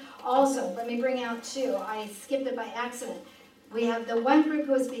testimony. Also, let me bring out two. I skipped it by accident. We have the one group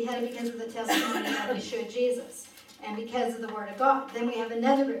who was beheaded because of the testimony of Yeshua Jesus and because of the word of God. Then we have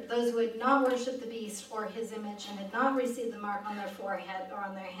another group, those who had not worshipped the beast or his image and had not received the mark on their forehead or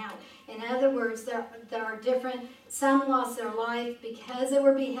on their hand. In other words, there are different, some lost their life because they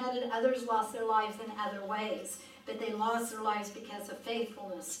were beheaded, others lost their lives in other ways. But they lost their lives because of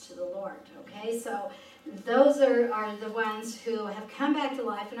faithfulness to the Lord. Okay, so those are the ones who have come back to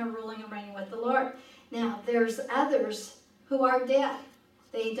life and are ruling and reigning with the Lord. Now, there's others who are dead.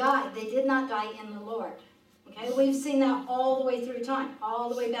 They died. They did not die in the Lord. Okay, we've seen that all the way through time, all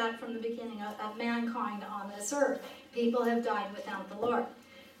the way back from the beginning of mankind on this earth. People have died without the Lord.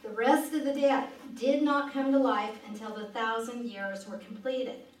 The rest of the dead did not come to life until the 1,000 years were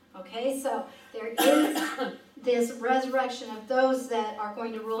completed. Okay, so there is this resurrection of those that are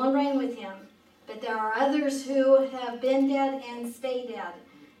going to rule and reign with him, but there are others who have been dead and stay dead.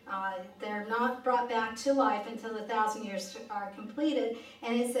 They're not brought back to life until the 1,000 years are completed,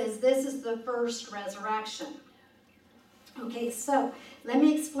 and it says this is the first resurrection. Okay, so let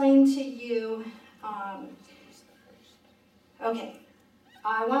me explain to you. Okay,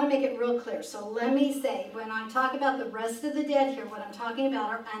 I want to make it real clear. So let me say, when I talk about the rest of the dead here, what I'm talking about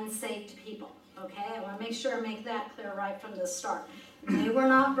are unsaved people. Okay, I want to make sure I make that clear right from the start. They were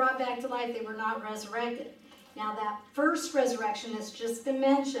not brought back to life. They were not resurrected. Now that first resurrection has just been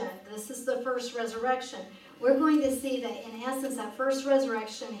mentioned. This is the first resurrection. We're going to see that in essence that first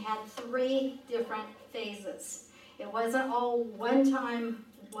resurrection had 3 different phases. It wasn't all one time,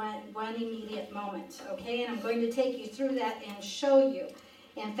 one immediate moment. Okay, and I'm going to take you through that and show you.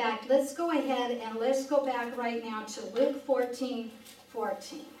 In fact, let's go ahead and let's go back right now to Luke 14:14.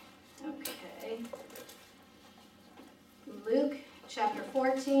 Okay. Luke chapter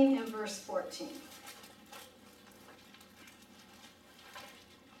 14 and verse 14.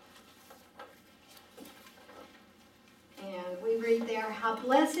 And we read there, how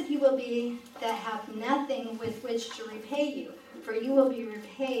blessed you will be that have nothing with which to repay you, for you will be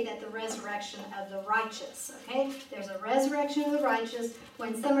repaid at the resurrection of the righteous. Okay? There's a resurrection of the righteous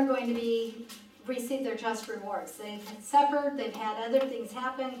when some are going to be receive their just rewards. They've suffered, they've had other things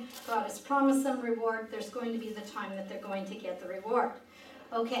happen, God has promised them reward, there's going to be the time that they're going to get the reward.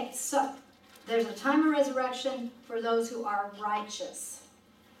 Okay, so there's a time of resurrection for those who are righteous.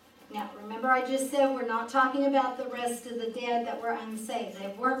 Now, remember I just said we're not talking about the rest of the dead that were unsaved.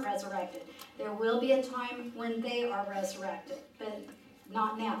 They weren't resurrected. There will be a time when they are resurrected, but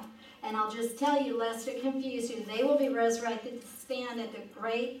not now. And I'll just tell you, lest it confuse you, they will be resurrected to stand at the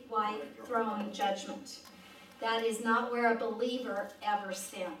great white throne judgment. That is not where a believer ever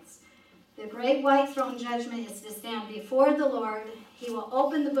stands. The great white throne judgment is to stand before the Lord. He will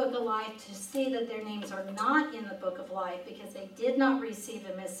open the book of life to see that their names are not in the book of life because they did not receive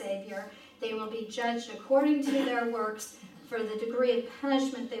him as Savior. They will be judged according to their works for the degree of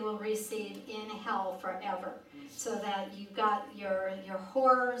punishment they will receive in hell forever. So that you've got your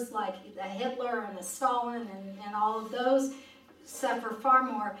horrors like the Hitler and the Stalin and all of those suffer far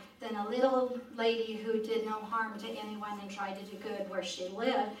more than a little lady who did no harm to anyone and tried to do good where she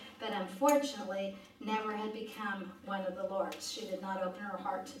lived, but unfortunately never had become one of the Lord's. She did not open her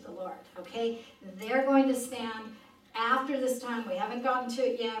heart to the Lord, okay? They're going to stand after this time. We haven't gotten to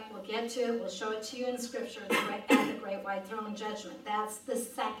it yet. We'll get to it. We'll show it to you in Scripture at the great white throne judgment. That's the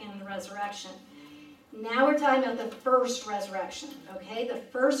second resurrection. Now we're talking about the first resurrection, okay? The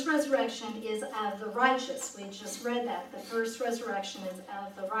first resurrection is of the righteous. We just read that. The first resurrection is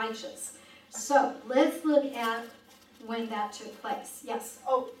of the righteous. So let's look at when that took place. Yes?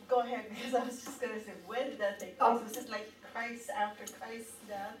 Oh, go ahead, because I was just going to say, when did that take place? Was it like Christ, after Christ's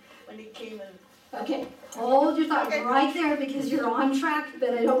death, when he came and... Okay, hold your thought right there because you're on track,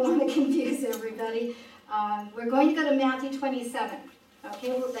 but I don't want to confuse everybody. We're going to go to Matthew 27.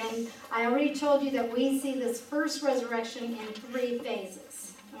 Okay, well then, I already told you that we see this first resurrection in 3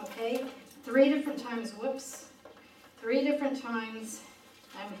 phases. Okay, 3 different times, 3 different times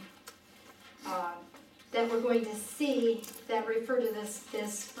that we're going to see that refer to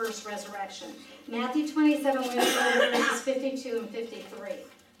this first resurrection. Matthew 27, we're going to go to verses 52 and 53.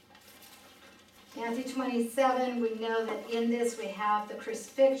 Matthew 27, we know that in this we have the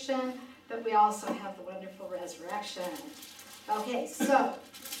crucifixion, but we also have the wonderful resurrection. Okay, so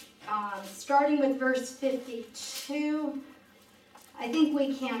starting with verse 52, I think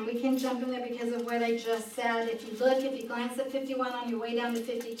we can jump in there because of what I just said. If you glance at 51 on your way down to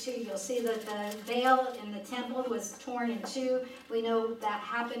 52, you'll see that the veil in the temple was torn in 2. We know that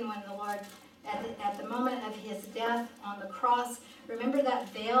happened when the Lord, at the moment of his death on the cross. Remember that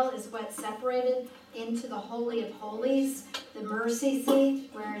veil is what separated into the Holy of Holies, the mercy seat,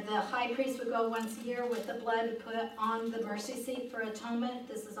 where the high priest would go once a year with the blood to put on the mercy seat for atonement.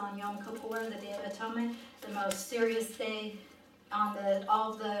 This is on Yom Kippur, the Day of Atonement, the most serious day on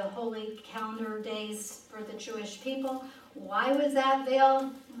all the holy calendar days for the Jewish people. Why was that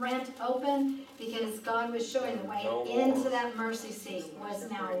veil rent open? Because God was showing the way into that mercy seat was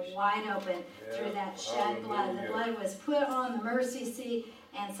now wide open through that shed blood. The blood was put on the mercy seat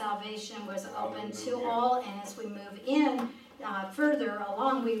and salvation was open to all. And as we move in further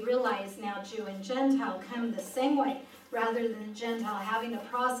along, we realize now Jew and Gentile come the same way. Rather than the Gentile having to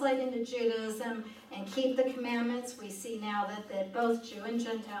proselyte into Judaism and keep the commandments, we see now that both Jew and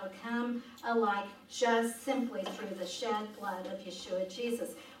Gentile come alike just simply through the shed blood of Yeshua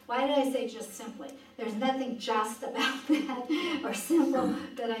Jesus. Why did I say just simply? There's nothing just about that or simple,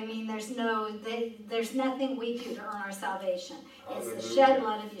 but I mean there's nothing we do to earn our salvation. It's the shed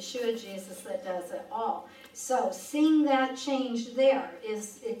blood of Yeshua Jesus that does it all. So seeing that change there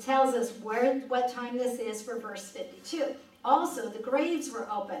it tells us what time this is for verse 52. Also, the graves were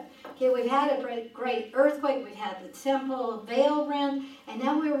open. Okay, we've had a great earthquake. We've had the temple veil rent, and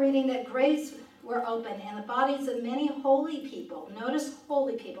now we're reading that graves were open, and the bodies of many holy people. Notice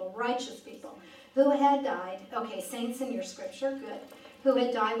holy people, righteous people, who had died. Okay, saints in your scripture, good. Who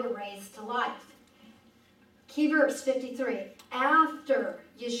had died were raised to life. Key verse 53. After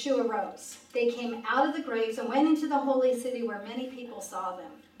Yeshua rose, they came out of the graves and went into the holy city where many people saw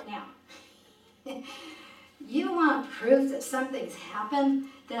them. Now, you want proof that something's happened,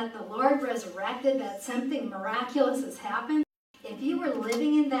 that the Lord resurrected, that something miraculous has happened? If you were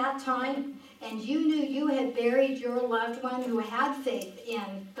living in that time and you knew you had buried your loved one who had faith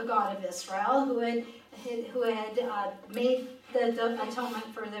in the God of Israel, who had made the atonement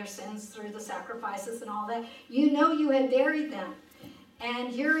for their sins through the sacrifices and all that, you know you had buried them.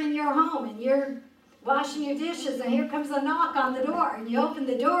 And you're in your home and you're washing your dishes and here comes a knock on the door and you open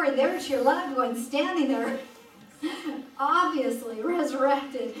the door and there's your loved one standing there, obviously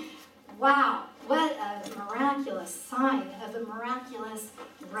resurrected. Wow, what a miraculous sign of the miraculous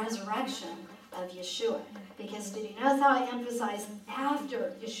resurrection of Yeshua. Because did you notice how I emphasized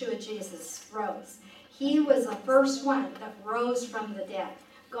after Yeshua Jesus rose? He was the first one that rose from the dead.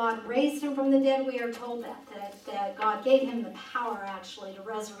 God raised him from the dead, we are told that God gave him the power actually to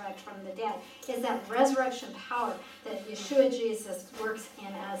resurrect from the dead. It's that resurrection power that Yeshua Jesus works in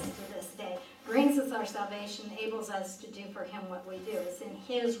us to this day. Brings us our salvation, enables us to do for him what we do. It's in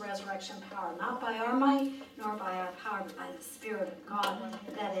his resurrection power, not by our might, nor by our power, but by the Spirit of God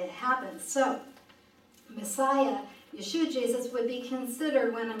that it happens. So, Messiah, Yeshua Jesus, would be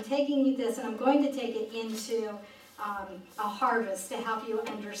considered, when I'm taking you this, and I'm going to take it into a harvest to help you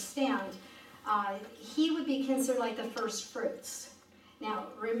understand, he would be considered like the first fruits. Now,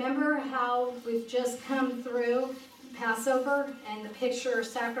 remember how we've just come through Passover and the picture of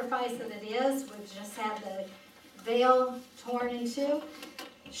sacrifice that it is? We've just had the veil torn in two.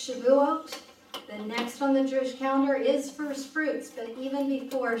 Shavuot, the next on the Jewish calendar, is first fruits. But even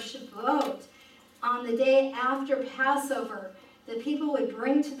before Shavuot, on the day after Passover, the people would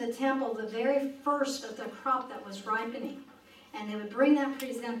bring to the temple the very first of the crop that was ripening. And they would bring that,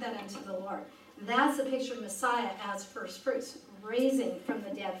 present that unto the Lord. That's a picture of Messiah as first fruits, raising from the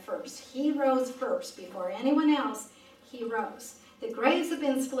dead first. He rose first. Before anyone else, he rose. The graves have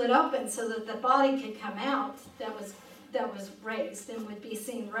been split open so that the body could come out that was raised and would be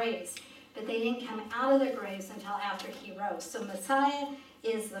seen raised. But they didn't come out of their graves until after he rose. So Messiah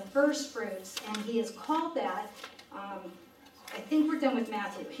is the first fruits, and he is called that, I think we're done with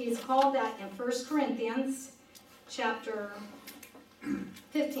Matthew. He's called that in 1 Corinthians chapter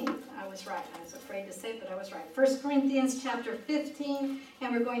 15. I was right. I was afraid to say it, but I was right. 1 Corinthians chapter 15,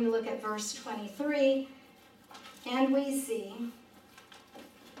 and we're going to look at verse 23. And we see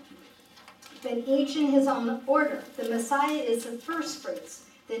that each in his own order. The Messiah is the first fruits.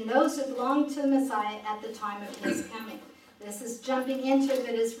 Then those who belong to the Messiah at the time of his coming. This is jumping into it,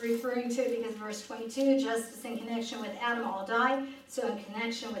 but it's referring to it because verse 22, just as in connection with Adam all die, so in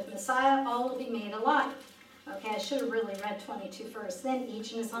connection with Messiah, all will be made alive. Okay, I should have really read 22 first. Then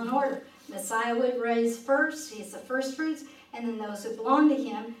each in his own order. Messiah would rise first, he's the first fruits, and then those who belong to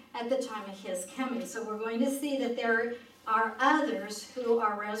him at the time of his coming. So we're going to see that there are others who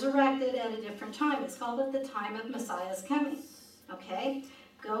are resurrected at a different time. It's called at the time of Messiah's coming. Okay?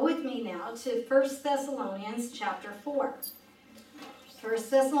 Go with me now to 1 Thessalonians chapter 4. 1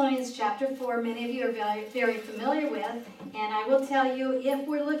 Thessalonians chapter 4, many of you are very, very familiar with, and I will tell you, if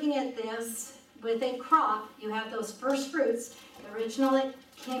we're looking at this with a crop, you have those first fruits. The original that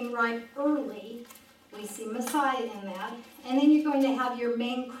came ripe early, we see Messiah in that, and then you're going to have your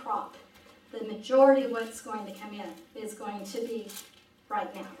main crop. The majority of what's going to come in is going to be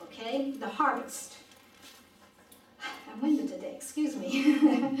right now, okay? The harvest. I'm winded today, excuse me.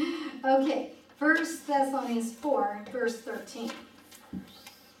 Okay, 1 Thessalonians 4, verse 13.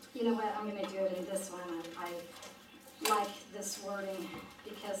 You know what, I'm going to do it in this one. I like this wording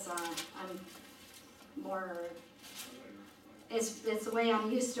because I'm more, it's the way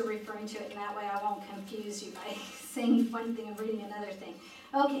I'm used to referring to it, and that way I won't confuse you by saying one thing and reading another thing.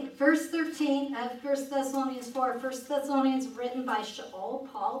 Okay, verse 13 of 1 Thessalonians 4. 1 Thessalonians written by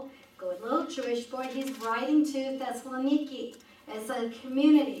Shaul, Paul, good little Jewish boy. He's writing to Thessaloniki. It's a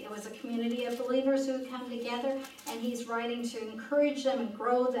community. It was a community of believers who had come together, and he's writing to encourage them and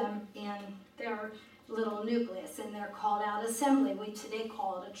grow them in their little nucleus, in their called out assembly. We today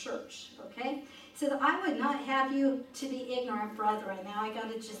call it a church, okay? He said, I would not have you to be ignorant, brethren. Now I got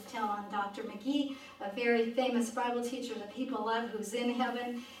to just tell on Dr. McGee, a very famous Bible teacher that people love, who's in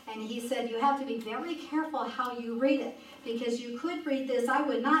heaven, and he said, you have to be very careful how you read it, because you could read this, I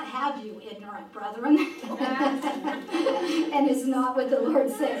would not have you ignorant, brethren. And it's not what the Lord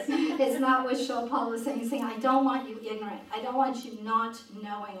says. It's not what Paul is saying. He's saying, I don't want you ignorant. I don't want you not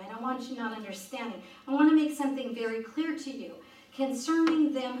knowing. I don't want you not understanding. I want to make something very clear to you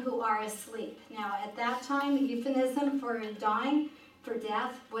concerning them who are asleep. Now, at that time, the euphemism for dying, for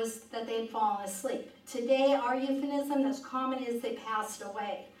death, was that they had fallen asleep. Today, our euphemism that's common is they passed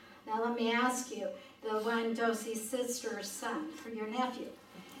away. Now, let me ask you, the one Dosie's sister's son, for your nephew,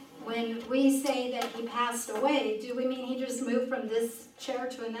 when we say that he passed away, do we mean he just moved from this chair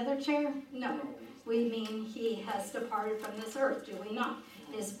to another chair? No. We mean he has departed from this earth, do we not?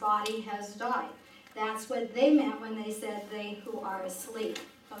 His body has died. That's what they meant when they said they who are asleep.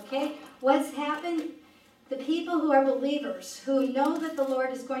 Okay? What's happened? The people who are believers, who know that the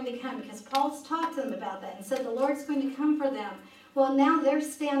Lord is going to come, because Paul's talked to them about that and said the Lord's going to come for them. Well, now they're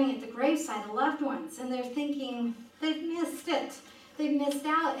standing at the graveside of loved ones, and they're thinking, they've missed it. They've missed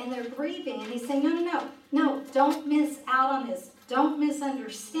out, and they're grieving. And he's saying, no, don't miss out on this. Don't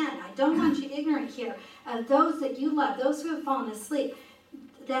misunderstand. I don't want you ignorant here of those that you love, those who have fallen asleep.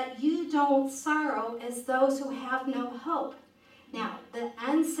 that you don't sorrow as those who have no hope. Now, the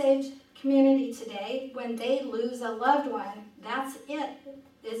unsaved community today, when they lose a loved one, that's it.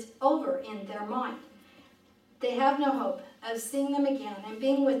 It's over in their mind. They have no hope of seeing them again and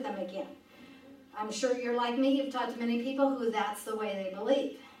being with them again. I'm sure you're like me, you've talked to many people who that's the way they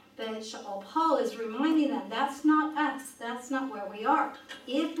believe. But Paul is reminding them, that's not us, that's not where we are.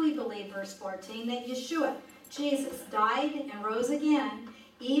 If we believe, verse 14, that Yeshua, Jesus, died and rose again,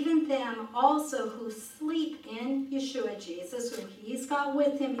 even them also who sleep in Yeshua, Jesus, who he's got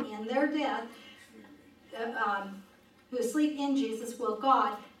with him in their death, who sleep in Jesus, will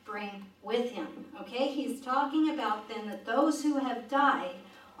God bring with him. Okay, he's talking about then that those who have died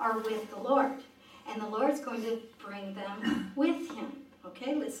are with the Lord. And the Lord's going to bring them with him.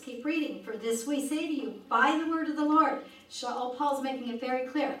 Okay, let's keep reading. For this we say to you, by the word of the Lord. Paul's making it very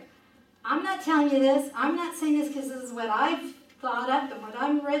clear. I'm not telling you this. I'm not saying this because this is what I've thought up and what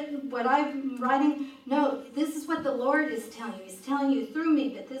I'm writing. No, this is what the Lord is telling you. He's telling you through me,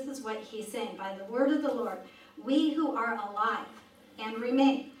 but this is what he's saying. By the word of the Lord, we who are alive and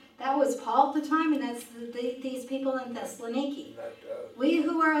remain. That was Paul at the time, and that's these people in Thessaloniki. We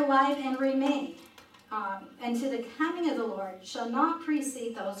who are alive and remain, and to the coming of the Lord shall not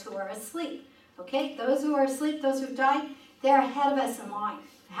precede those who are asleep. Okay, those who are asleep, those who died, they're ahead of us in line.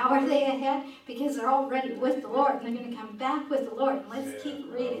 How are they ahead? Because they're already with the Lord, and they're going to come back with the Lord. And let's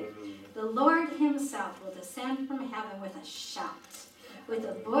keep reading. The Lord himself will descend from heaven with a shout, with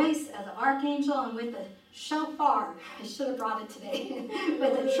the voice of the archangel, and with the shofar. I should have brought it today.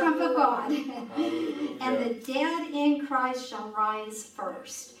 With the trump of God. And the dead in Christ shall rise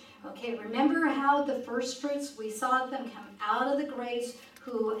first. Okay, remember how the first fruits, we saw them come out of the graves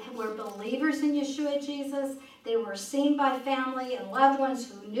who were believers in Yeshua Jesus. They were seen by family and loved ones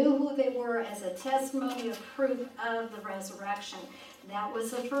who knew who they were as a testimony of proof of the resurrection. That was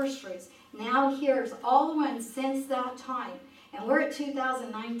the first fruits. Now here's all the ones since that time. And we're at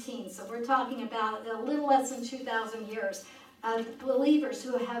 2019, so we're talking about a little less than 2,000 years of believers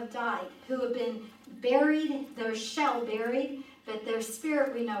who have died, who have been buried, their shell buried, but their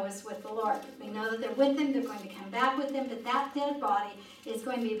spirit we know is with the Lord. We know that they're with him, they're going to come back with him, but that dead body is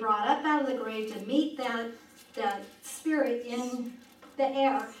going to be brought up out of the grave to meet that spirit in the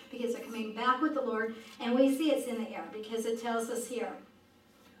air, because they're coming back with the Lord, and we see it's in the air because it tells us here,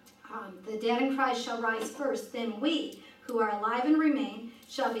 the dead in Christ shall rise first, then we who are alive and remain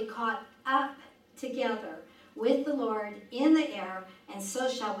shall be caught up together with the Lord in the air, and so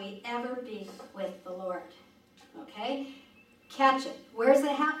shall we ever be with the Lord. Okay? Catch it. Where does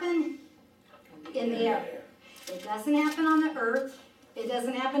it happen? In the air. It doesn't happen on the earth. It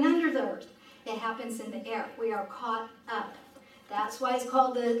doesn't happen under the earth. It happens in the air. We are caught up. That's why it's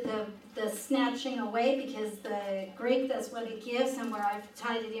called the snatching away, because the Greek, that's what it gives, and where I've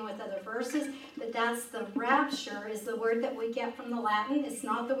tied it in with other verses. But that's the rapture is the word that we get from the Latin. It's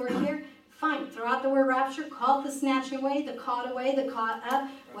not the word here. Fine. Throw out the word rapture. Call it the snatching away, the caught up,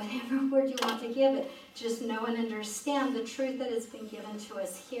 whatever word you want to give it. Just know and understand the truth that has been given to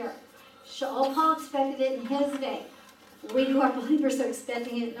us here. Paul expected it in his day. We who are believers are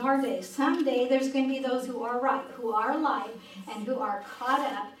expecting it in our day. Someday there's going to be those who are right, who are alive, and who are caught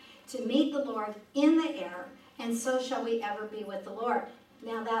up to meet the Lord in the air, and so shall we ever be with the Lord.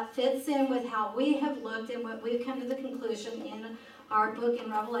 Now that fits in with how we have looked and what we've come to the conclusion in our book in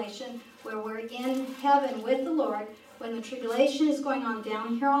Revelation, where we're in heaven with the Lord. When the tribulation is going on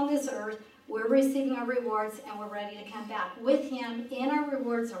down here on this earth, we're receiving our rewards, and we're ready to come back with him in our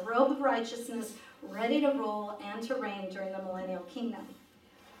rewards, a robe of righteousness, ready to rule and to reign during the millennial kingdom.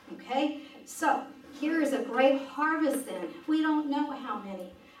 Okay? So, here is a great harvest then. We don't know how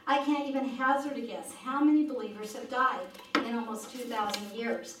many. I can't even hazard a guess how many believers have died in almost 2,000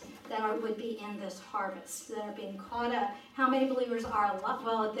 years that would be in this harvest, that are being caught up. How many believers are alive?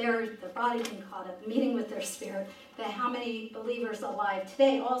 Well, their body being caught up, meeting with their spirit. But how many believers alive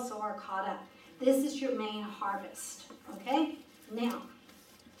today also are caught up? This is your main harvest. Okay? Now,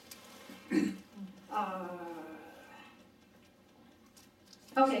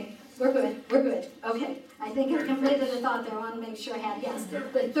 okay, we're good. Okay, I think I completed the thought there. I want to make sure I had, yes, the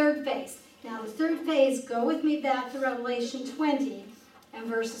third phase. Now, the third phase, go with me back to Revelation 20 and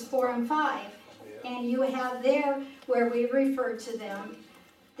verses 4 and 5. And you have there where we refer to them.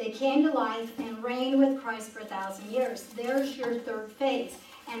 They came to life and reigned with Christ for 1,000 years. There's your third phase.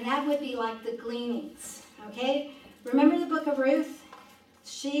 And that would be like the gleanings, okay? Remember the book of Ruth?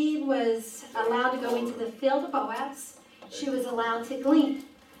 She was allowed to go into the field of Boaz. She was allowed to glean.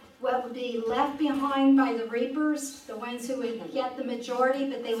 What would be left behind by the reapers, the ones who would get the majority,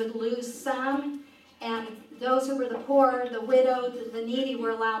 but they would lose some, And those who were the poor, the widow, the needy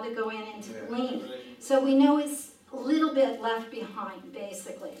were allowed to go in and to glean. So we know it's a little bit left behind,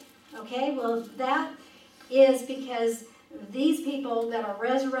 basically. Okay, well that is because these people that are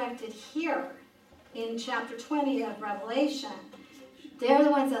resurrected here in chapter 20 of Revelation, they're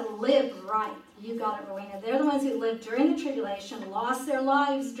the ones that lived right. You got it, Rowena. They're the ones who lived during the tribulation, lost their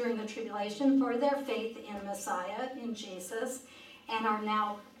lives during the tribulation for their faith in Messiah, in Jesus, and are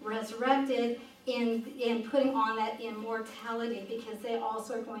now resurrected in putting on that immortality, because they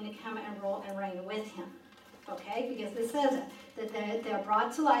also are going to come and rule and reign with him. Okay? Because it says that they're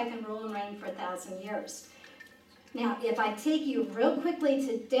brought to life and rule and reign for 1,000 years. Now, if I take you real quickly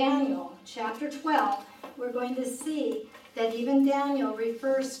to Daniel chapter 12, we're going to see that even Daniel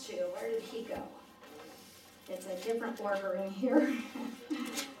refers to, where did he go? It's a different order in here.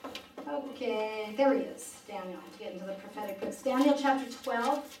 Okay, there he is, Daniel. I have to get into the prophetic books. Daniel chapter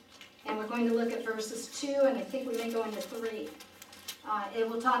 12, and we're going to look at verses 2, and I think we may go into 3. It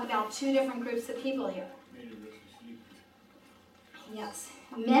will talk about 2 different groups of people here. Yes.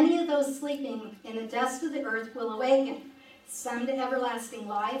 Many of those sleeping in the dust of the earth will awaken, some to everlasting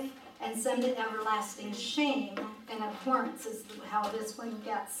life, and some to everlasting shame and abhorrence is how this one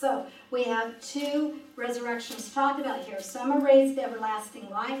gets. So we have 2 resurrections talked about here. Some are raised to everlasting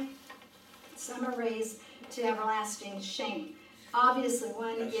life, some are raised to everlasting shame. Obviously,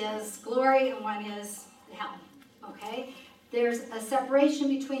 one is glory and one is hell. Okay? There's a separation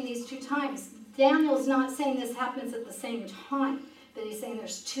between these 2 times. Daniel's not saying this happens at the same time, but he's saying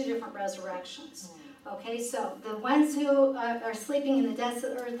there's 2 different resurrections. Okay, so the ones who are sleeping in the dust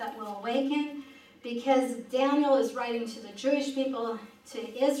of the earth that will awaken, because Daniel is writing to the Jewish people,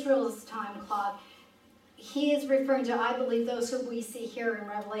 to Israel's time clock, he is referring to, I believe, those who we see here in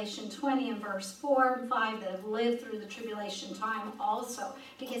Revelation 20 and verse 4 and 5 that have lived through the tribulation time also,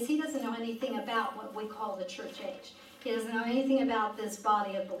 because he doesn't know anything about what we call the church age. He doesn't know anything about this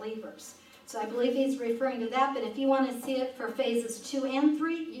body of believers. So I believe he's referring to that, but if you want to see it for phases 2 and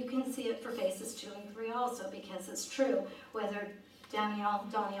 3, you can see it for phases 2 and 3 also, because it's true whether Daniel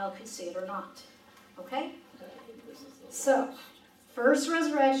could see it or not. Okay? So, first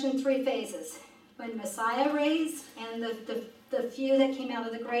resurrection, 3 phases. When Messiah raised, and the few that came out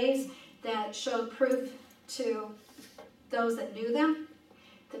of the graves that showed proof to those that knew them,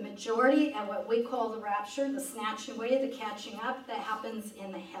 the majority of what we call the rapture, the snatching away, the catching up, that happens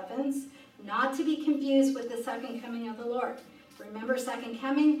in the heavens, not to be confused with the second coming of the Lord. Remember, second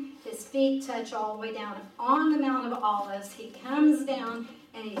coming, his feet touch all the way down on the Mount of Olives. He comes down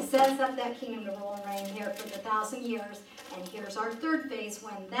and he sets up that kingdom to rule and reign here for the 1,000 years. And here's our 3rd phase.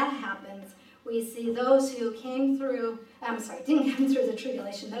 When that happens, we see those who didn't come through the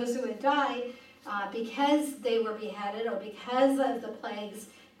tribulation, those who had died because they were beheaded or because of the plagues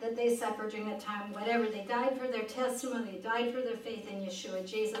that they suffered during that time, whatever. They died for their testimony, they died for their faith in Yeshua,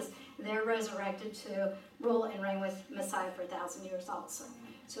 Jesus. They're resurrected to rule and reign with Messiah for 1,000 years also.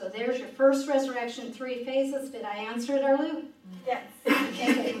 So there's your first resurrection, 3 phases. Did I answer it, Arlu? Yes.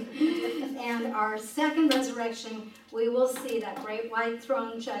 Okay. And our second resurrection, we will see that great white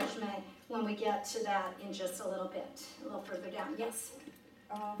throne judgment when we get to that in just a little bit, a little further down. Yes?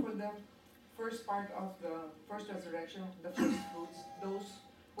 For the first part of the first resurrection, the first fruits, those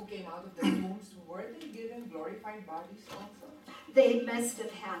who came out of the tombs, were they given glorified bodies also? They must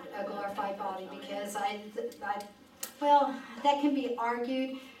have had a glorified body, because well, that can be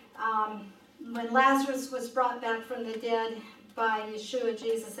argued. When Lazarus was brought back from the dead by Yeshua,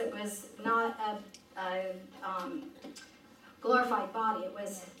 Jesus, it was not a glorified body. It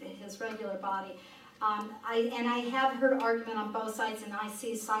was his regular body. I have heard argument on both sides, and I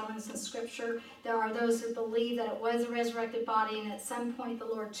see silence in Scripture. There are those who believe that it was a resurrected body, and at some point the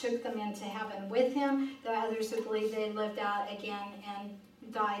Lord took them into heaven with him. There are others who believe they lived out again and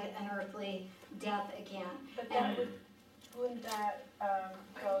died an earthly death again. But that wouldn't that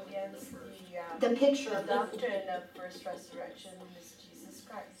go against The picture the of the doctrine of first resurrection is Jesus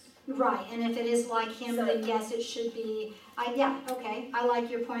Christ? right, and if it is like him, So- then yes, it should be. Yeah, okay, I like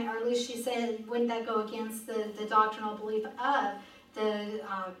your point. Or at least she said, wouldn't that go against the doctrinal belief of the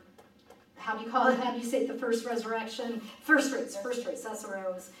how do you call it? How do you say it? The first resurrection, first fruits. That's where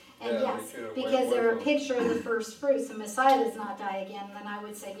it was. And Yeah, yes, they should have because went they're a with picture of the first fruits, and Messiah does not die again. Then I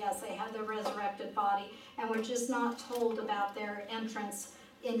would say yes, they had their resurrected body, and we're just not told about their entrance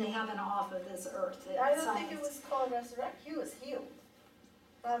into heaven off of this earth. I don't think it was called resurrect. He was healed.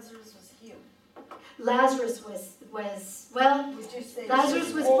 Lazarus was healed. Lazarus well, Would you say?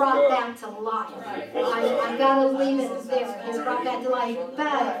 Lazarus was Woke brought up. back to life. Right. I gotta leave it there, he's brought back to life,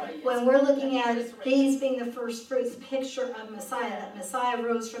 but when we're looking at these being the first fruits, picture of Messiah, that Messiah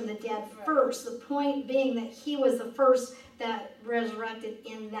rose from the dead first, the point being that he was the first that resurrected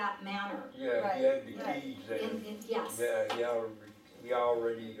in that manner. Yeah, he had the Right. keys there. Yes, Yeah, he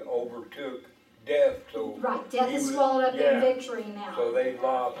already overtook death, so, right, death He is was- swallowed up in yeah. victory now. so they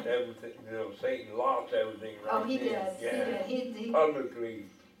lost everything, Satan lost everything right Oh, he did, then. he did, he, Publicly,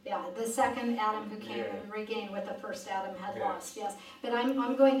 yeah, the second Adam who came Yeah. and regained what the first Adam had Yeah. lost, yes. But I'm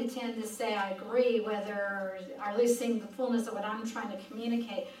going to tend to say I agree whether, or at least seeing the fullness of what I'm trying to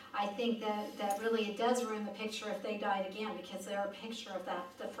communicate. I think that really it does ruin the picture if they died again, because they're a picture of that,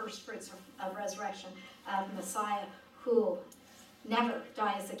 the first fruits of resurrection of Messiah who never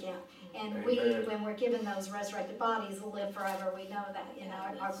dies again. And we, Amen. when we're given those resurrected bodies, will live forever. We know that in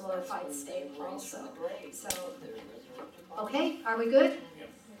our glorified state also. So, okay, are we good?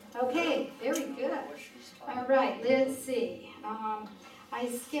 Okay, very good. All right, let's see. I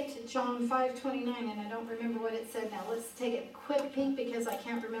skipped John 5:29 and I don't remember what it said now. Let's take a quick peek because I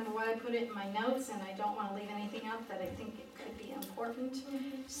can't remember what I put it in my notes and I don't want to leave anything out that I think it could be important.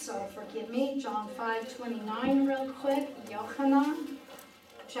 So forgive me. John 5:29 real quick. Yochanan,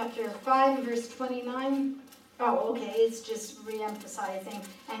 chapter 5, verse 29. Oh, okay, it's just re-emphasizing,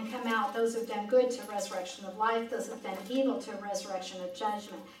 and come out those who've done good to resurrection of life, those who've done evil to resurrection of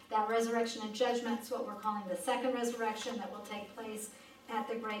judgment. That resurrection of judgment is what we're calling the second resurrection that will take place at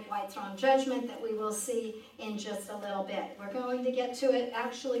the great white throne judgment that we will see in just a little bit. We're going to get to it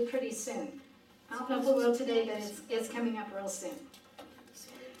actually pretty soon. I don't know if we will today, but it's coming up real soon.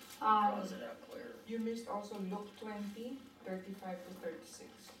 You missed also Luke 20, 35 to 36.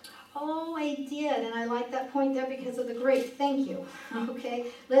 Oh, I did, and I like that point there because of the Greek. Thank you. Okay,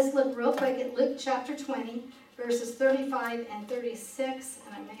 let's look real quick at Luke chapter 20, verses 35 and 36,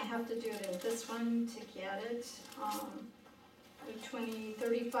 and I may have to do it in this one to get it. Luke 20,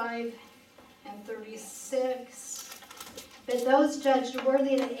 35 and 36. But those judged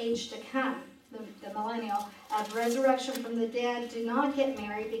worthy of the age to come, the millennial, of resurrection from the dead, do not get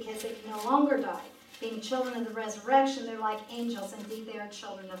married because they can no longer die. Being children of the resurrection, they're like angels. Indeed, they are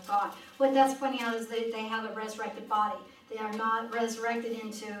children of God. What that's pointing out is they have a resurrected body. They are not resurrected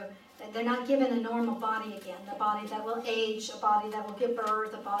into, they're not given a normal body again. The body that will age, a body that will give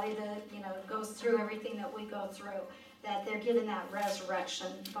birth, a body that, goes through everything that we go through. That they're given that resurrection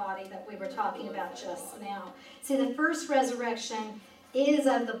body that we were talking about just now. See, the first resurrection is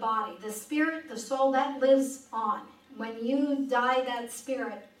of the body. The spirit, the soul, that lives on. When you die, that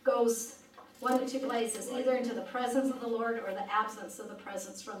spirit goes one of two places, either into the presence of the Lord or the absence of the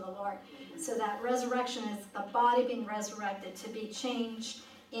presence from the Lord. So that resurrection is the body being resurrected to be changed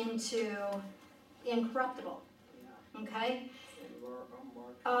into incorruptible. Okay?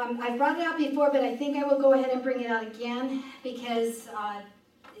 I brought it out before, but I think I will go ahead and bring it out again because I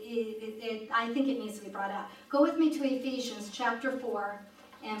think it needs to be brought out. Go with me to Ephesians chapter 4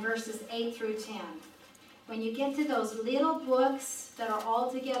 and verses 8 through 10. When you get to those little books that are all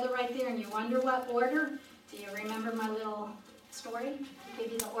together right there and you wonder what order, do you remember my little story? I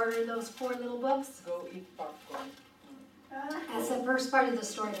gave you the order of those 4 little books. Go eat popcorn. That's the first part of the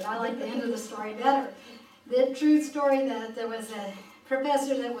story, but I like the end of the story better. The true story that there was a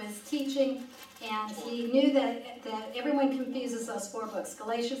professor that was teaching, and he knew that everyone confuses those 4 books,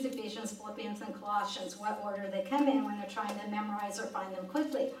 Galatians, Ephesians, Philippians, and Colossians, what order they come in when they're trying to memorize or find them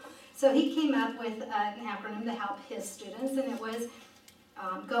quickly. So he came up with an acronym to help his students, and it was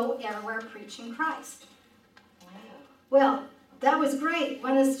Go Everywhere Preaching Christ. Well, that was great.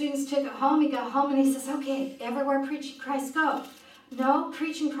 One of the students took it home. He got home and he says, okay, everywhere preaching Christ, go. No,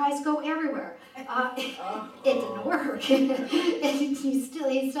 preaching Christ, go everywhere. It didn't work. he still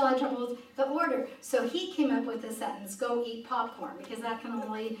had trouble with the order. So he came up with the sentence, go eat popcorn, because that can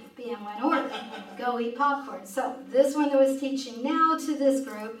only be in one order. Go eat popcorn. So this one that was teaching now to this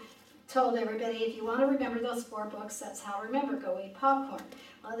group told everybody, if you want to remember those 4 books, that's how remember, go eat popcorn.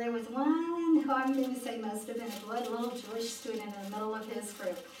 Well, there was one who I'm going to say must have been a good little Jewish student in the middle of his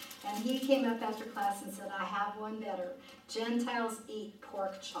group. And he came up after class and said, I have one better. Gentiles eat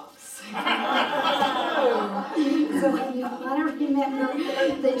pork chops. So when you want to remember,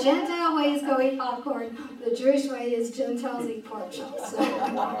 the Gentile way is go eat popcorn. The Jewish way is Gentiles eat pork chops.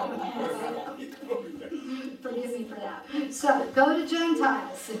 Forgive me for that. So, go to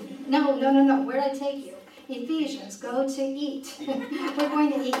Gentiles. No. Where did I take you? Ephesians, go to eat. We're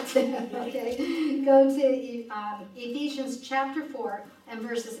going to eat, okay? Go to Ephesians chapter 4 and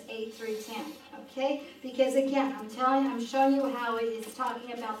verses 8 through 10, okay? Because again, I'm showing you how it is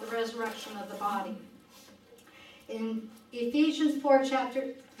talking about the resurrection of the body. In Ephesians 4,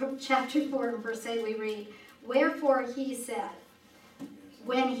 chapter 4 and verse 8, we read, "Wherefore he said,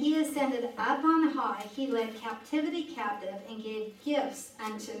 when he ascended up on high, he led captivity captive and gave gifts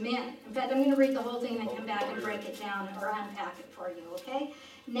unto men." In fact, I'm going to read the whole thing and then come back and break it down or unpack it for you, okay?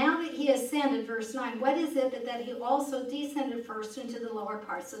 "Now that he ascended," verse 9, "what is it but that he also descended first into the lower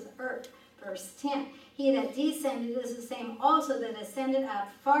parts of the earth?" Verse 10, "He that descended is the same also that ascended up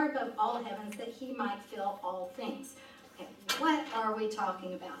far above all heavens, that he might fill all things." Okay, what are we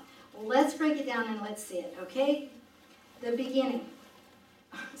talking about? Let's break it down and let's see it, okay? The beginning.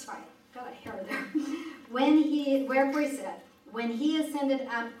 Sorry, got a hair there. Wherefore he said, when he ascended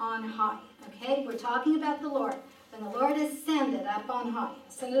up on high. Okay, we're talking about the Lord. When the Lord ascended up on high,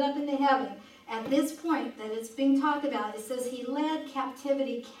 ascended up into heaven, at this point that it's being talked about, it says he led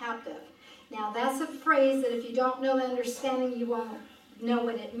captivity captive. Now that's a phrase that if you don't know the understanding, you won't know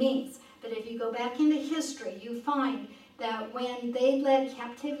what it means. But if you go back into history, you find that when they led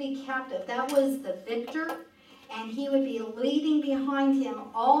captivity captive, that was the victor, and he would be leading behind him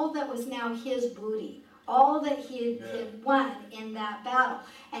all that was now his booty, all that he had won in that battle.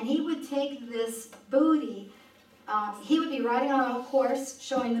 And he would take this booty, he would be riding on a horse,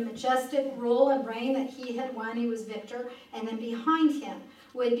 showing the majestic rule and reign that he had won, he was victor, and then behind him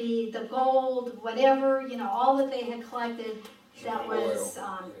would be the gold, whatever, all that they had collected that was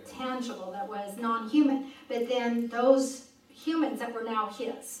tangible, that was non-human. But then those humans that were now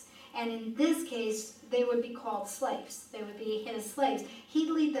his. And in this case, they would be called slaves. They would be his slaves. He'd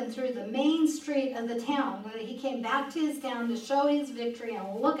lead them through the main street of the town. He came back to his town to show his victory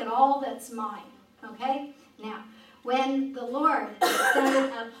and look at all that's mine. Okay? Now, when the Lord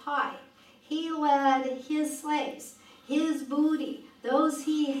ascended up high, he led his slaves, his booty, those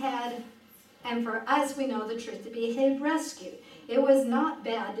he had, and for us we know the truth, to be his rescued. It was not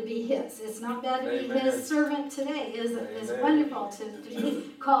bad to be his. It's not bad to be his servant today, is it? It's wonderful to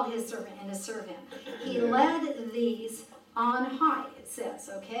be called his servant and to serve him. He led these on high, it says,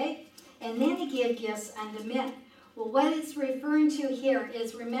 okay? And then he gave gifts unto men. Well, what it's referring to here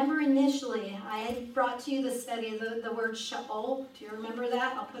is, remember initially, I had brought to you the study of the word Sheol. Do you remember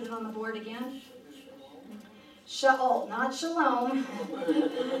that? I'll put it on the board again. Sheol, not Shalom.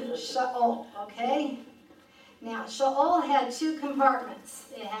 Sheol, okay? Now, Sheol had two compartments.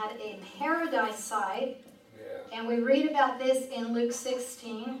 It had a paradise side, and we read about this in Luke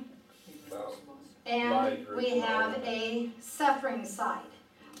 16, and we have a suffering side.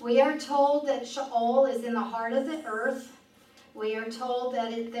 We are told that Sheol is in the heart of the earth. We are told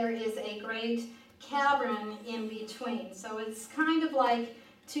that there is a great cavern in between. So it's kind of like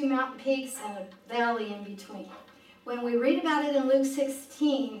two mountain peaks and a valley in between. When we read about it in Luke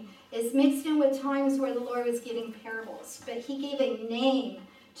 16, it's mixed in with times where the Lord was giving parables. But he gave a name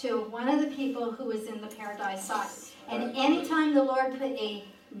to one of the people who was in the paradise side. And anytime the Lord put a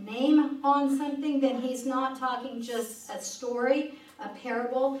name on something, then he's not talking just a story, a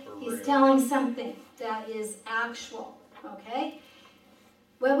parable. He's telling something that is actual, okay?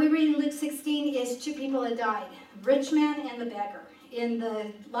 What we read in Luke 16 is two people that died, rich man and the beggar. In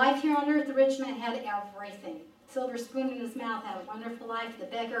the life here on earth, the rich man had everything. Silver spoon in his mouth, had a wonderful life. The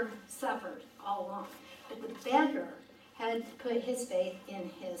beggar suffered all along. But the beggar had put his faith in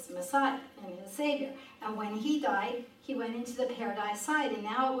his Messiah, in his Savior. And when he died, he went into the paradise side, and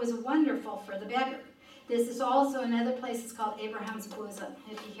now it was wonderful for the beggar. This is also another place, it's called Abraham's bosom.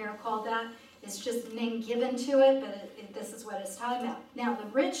 If you hear it called that, it's just a name given to it, but this is what it's talking about. Now, the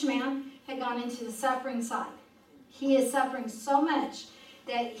rich man had gone into the suffering side. He is suffering so much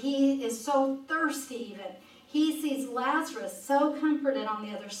that he is so thirsty even. He sees Lazarus so comforted on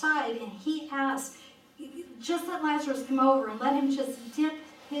the other side, and he asks, just let Lazarus come over and let him just dip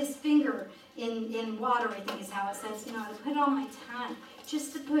his finger in water, I think is how it says, to put it on my tongue,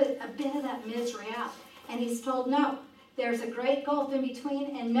 just to put a bit of that misery out. And he's told, no, there's a great gulf in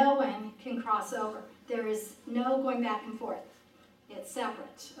between, and no one can cross over. There is no going back and forth. It's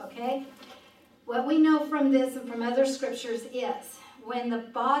separate, okay? What we know from this and from other scriptures is, when the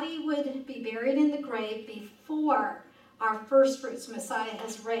body would be buried in the grave before our first fruits Messiah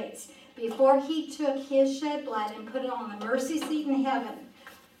has raised, before he took his shed blood and put it on the mercy seat in heaven,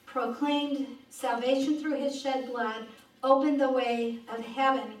 proclaimed salvation through his shed blood, opened the way of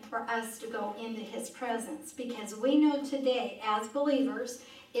heaven for us to go into his presence. Because we know today, as believers,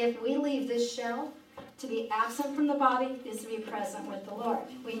 if we leave this shell, to be absent from the body is to be present with the Lord.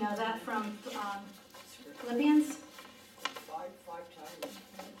 We know that from Philippians? Five times.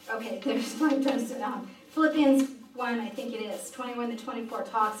 Okay, there's 5 times. Philippians 1, I think it is, 21 to 24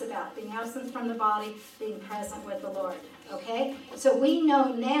 talks about being absent from the body, being present with the Lord. Okay? So we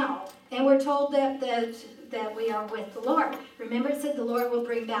know now, and we're told that we are with the Lord. Remember it said the Lord will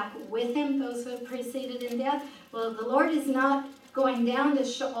bring back with him those who have preceded in death? Well, the Lord is not going down to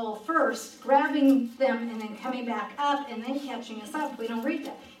Sheol first, grabbing them and then coming back up and then catching us up. We don't read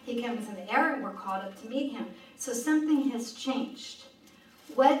that. He comes in the air and we're caught up to meet him. So something has changed.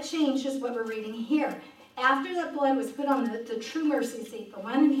 What changed is what we're reading here. After that blood was put on the true mercy seat, the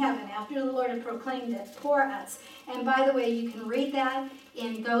one in heaven, after the Lord had proclaimed it for us. And by the way, you can read that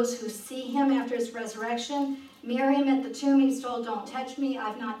in those who see him after his resurrection. Miriam at the tomb, he's told, don't touch me,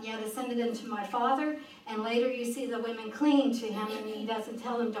 I've not yet ascended into my Father. And later you see the women clinging to him and he doesn't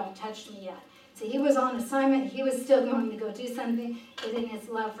tell them, don't touch me yet. So he was on assignment, he was still going to go do something, but in his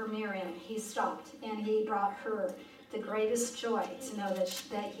love for Miriam, he stopped and he brought her the greatest joy to know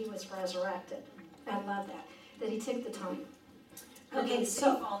that he was resurrected. I love that he took the time. Okay,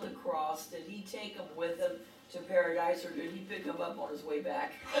 so On the cross, did he take him with him to paradise, or did he pick him up on his way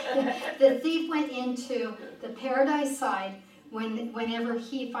back? the thief went into the paradise side whenever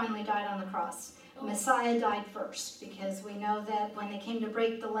he finally died on the cross. Messiah died first, because we know that when they came to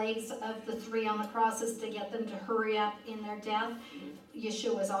break the legs of the 3 on the crosses to get them to hurry up in their death,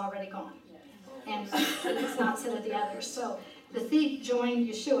 Yeshua was already gone. And it's not said of the others. So the thief joined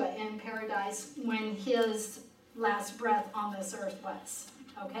Yeshua in paradise when his last breath on this earth was.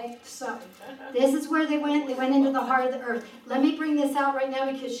 Okay, so this is where they went. They went into the heart of the earth. Let me bring this out right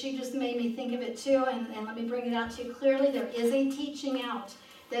now because she just made me think of it too, and let me bring it out to you clearly. There is a teaching out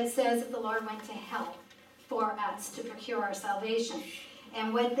that says that the Lord went to hell for us to procure our salvation.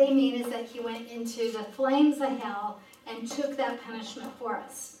 And what they mean is that he went into the flames of hell and took that punishment for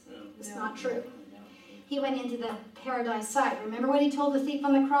us. It's not true. He went into the paradise side. Remember what he told the thief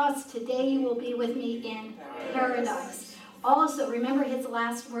on the cross? Today you will be with me in paradise. Also, remember his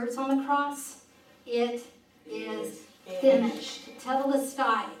last words on the cross? It is finished.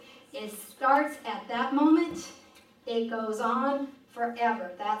 Tetelestai. It starts at that moment. It goes on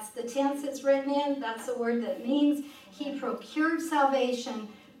forever. That's the tense it's written in. That's the word that means he procured salvation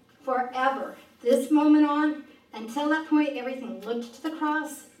forever. This moment on, until that point, everything looked to the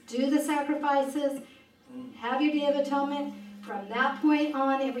cross, do the sacrifices, have your Day of Atonement. From that point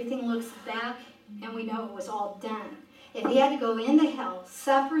on, everything looks back, and we know it was all done. If he had to go into hell,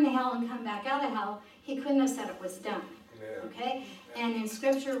 suffer in hell, and come back out of hell, he couldn't have said it was done. Okay? And in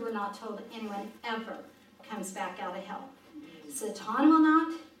Scripture, we're not told that anyone ever comes back out of hell. Satan will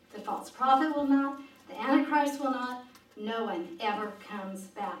not, the false prophet will not, the Antichrist will not. No one ever comes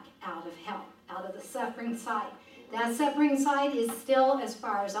back out of hell, out of the suffering side. That suffering side is still, as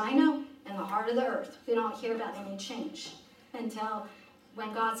far as I know, in the heart of the earth. We don't hear about any change until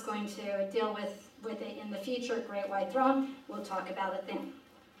when God's going to deal with it in the future at Great White Throne. We'll talk about it then.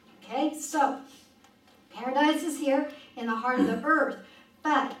 Okay, so paradise is here in the heart of the earth,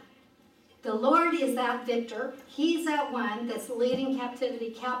 but the Lord is that victor. He's that one that's leading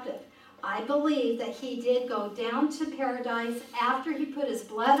captivity captive. I believe that he did go down to paradise after he put his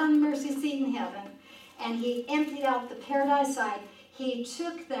blood on the mercy seat in heaven, and he emptied out the paradise side. He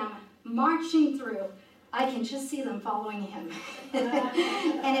took them marching through. I can just see them following him.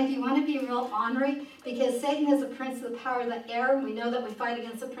 And if you want to be real ornery, because Satan is the prince of the power of the air, we know that we fight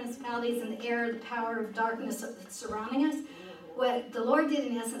against the principalities in the air, the power of darkness that's surrounding us. What the Lord did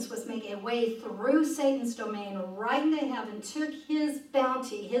in essence was make a way through Satan's domain right into heaven, took his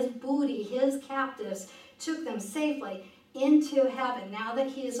bounty, his booty, his captives, took them safely into heaven now that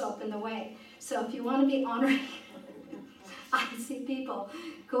he has opened the way. So if you want to be honoring, I see people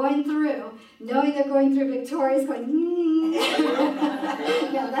going through, knowing they're going through victorious, going,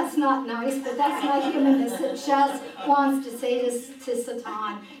 Yeah, that's not nice, but that's not humanness. It just wants to say to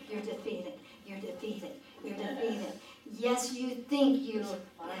Satan, you're defeated, you're defeated, you're defeated. Yes, you think you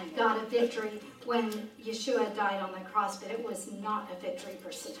got a victory when Yeshua died on the cross, but it was not a victory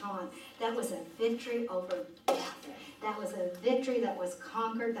for Satan. That was a victory over death. That was a victory that was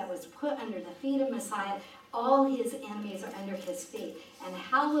conquered, that was put under the feet of Messiah. All his enemies are under his feet. And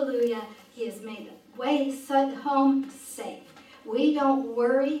hallelujah, he has made the way home safe. We don't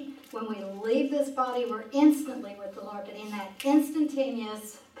worry when we leave this body. We're instantly with the Lord. But in that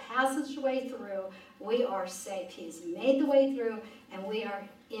instantaneous passageway through, we are safe. He's made the way through, and we are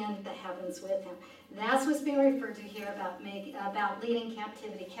in the heavens with him. That's what's being referred to here about leading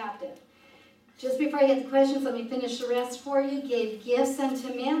captivity captive. Just before I get the questions, let me finish the rest for you. Gave gifts unto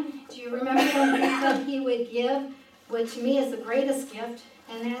men. Do you remember when he said he would give what to me is the greatest gift?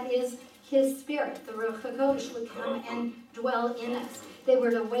 And that is His Spirit, the Ruach HaKodesh, would come and dwell in us. They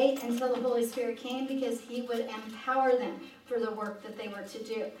were to wait until the Holy Spirit came because He would empower them for the work that they were to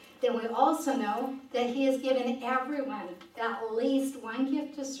do. Then we also know that He has given everyone at least one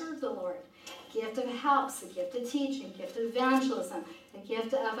gift to serve the Lord. Gift of helps, a gift of teaching, gift of evangelism, a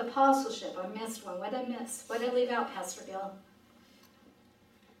gift of apostleship. I missed one. What did I miss? What did I leave out, Pastor Bill?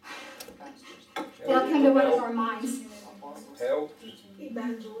 That'll come to one of our minds. Help.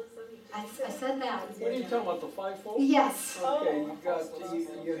 Evangelism. I said that. What are you talking about, the fivefold? Yes. Okay, you got,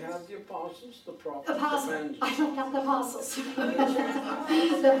 you have the apostles, the prophets, the Apostle. evangelists. I left out the apostles.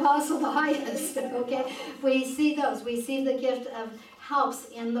 The apostle, the highest. Okay. We see those. We see the gift of helps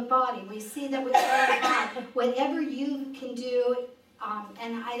in the body. We see that we all have whatever you can do.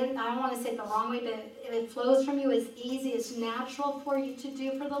 And I don't want to say it the wrong way, but if it flows from you as easy, it's natural for you to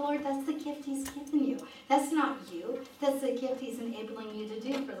do for the Lord. That's the gift He's given you. That's not you. That's the gift He's enabling you to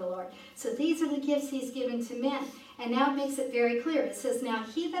do for the Lord. So these are the gifts He's given to men. And now it makes it very clear. It says, now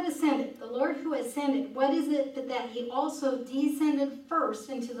He that ascended, the Lord who ascended, what is it but that He also descended first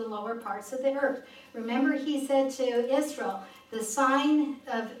into the lower parts of the earth? Remember He said to Israel, the sign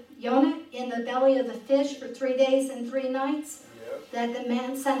of Jonah in the belly of the fish for 3 days and 3 nights? That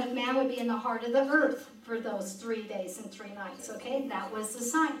the Son of Man would be in the heart of the earth for those 3 days and 3 nights. Okay, that was the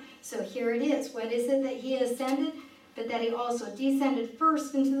sign. So here it is. What is it that He ascended? But that He also descended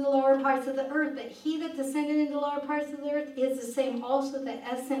first into the lower parts of the earth. But He that descended into the lower parts of the earth is the same also that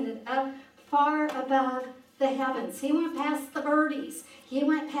ascended up far above the heavens. He went past the birdies. He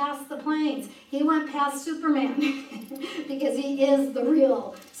went past the planes. He went past Superman because He is the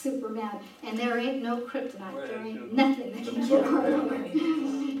real Superman. And there ain't no kryptonite. There ain't nothing that can get him.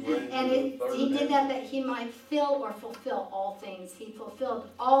 And He did that He might fill or fulfill all things. He fulfilled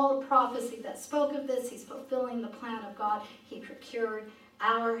all the prophecy that spoke of this. He's fulfilling the plan of God. He procured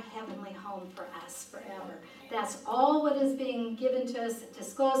our heavenly home for us forever. That's all what is being given to us,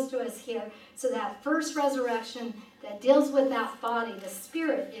 disclosed to us here. So that first resurrection that deals with that body, the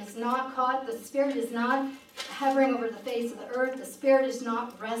Spirit is not caught. The Spirit is not hovering over the face of the earth. The Spirit is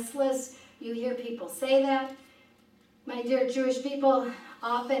not restless. You hear people say that. My dear Jewish people,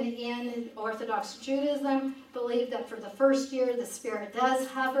 often in Orthodox Judaism, believe that for the first year the Spirit does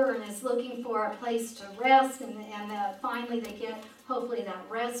hover and is looking for a place to rest, and finally they get, hopefully, that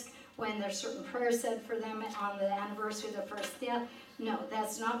rest when there's certain prayers said for them on the anniversary of the first death. No,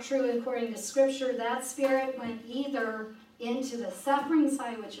 that's not true according to Scripture. That Spirit went either into the suffering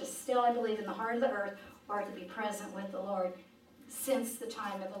side, which is still, I believe, in the heart of the earth, or to be present with the Lord since the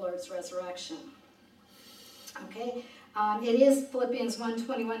time of the Lord's resurrection. Okay, it is Philippians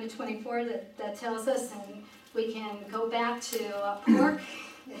 1:21-24 that tells us, and we can go back to pork.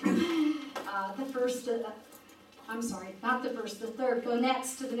 The first, I'm sorry, not the first, the third. Go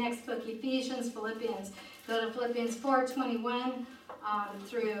next to the next book, Ephesians, Philippians. Go to Philippians 4:21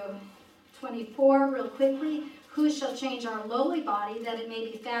 through 24 real quickly. Who shall change our lowly body that it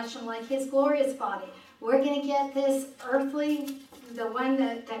may be fashioned like His glorious body? We're going to get this earthly, the one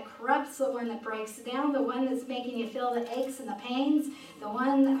that corrupts, the one that breaks down, the one that's making you feel the aches and the pains, the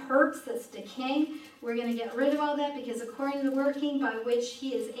one that hurts, that's decaying. We're going to get rid of all that because according to the working by which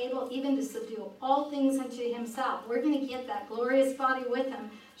He is able even to subdue all things unto Himself, we're going to get that glorious body with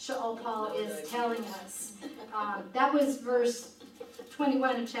Him, Paul is telling us. That was verse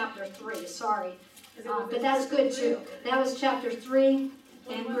 21 of chapter 3, sorry. But that's good too. That was chapter 3.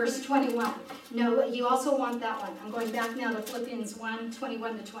 And verse 21. No, you also want that one. I'm going back now to Philippians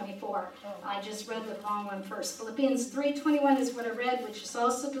 1:21-24. I just read the wrong one first. Philippians 3:21 is what I read, which is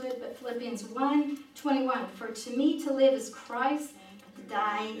also good, but Philippians 1:21. For to me to live is Christ, but to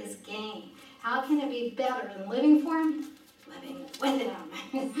die is gain. How can it be better than living for Him? Living with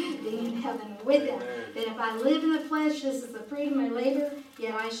Him. Being in heaven with Him. That if I live in the flesh, this is the fruit of my labor,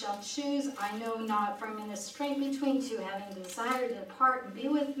 yet I shall choose, I know not, for I'm in a strait between two, having desire to depart and be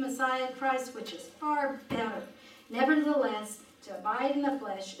with Messiah Christ, which is far better. Nevertheless, to abide in the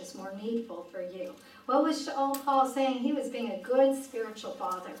flesh is more needful for you. What was Paul saying? He was being a good spiritual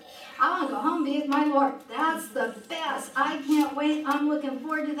father. I want to go home and be with my Lord. That's the best. I can't wait. I'm looking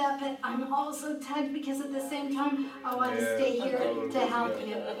forward to that, but I'm also tugged because at the same time, I want to stay here to help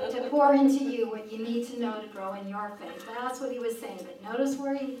you, to pour into you what you need to know to grow in your faith. That's what he was saying. But notice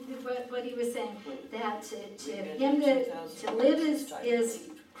what he was saying, that to him to live is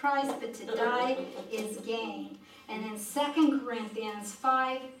Christ, but to die is gain. And in 2 Corinthians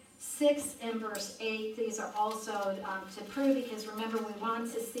 5:6 and verse 8, these are also to prove, because remember, we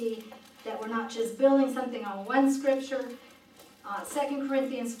want to see that we're not just building something on one scripture. 2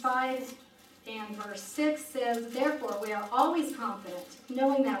 Corinthians 5, And verse 6 says, therefore we are always confident,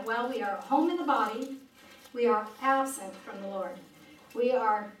 knowing that while we are home in the body, we are absent from the Lord. We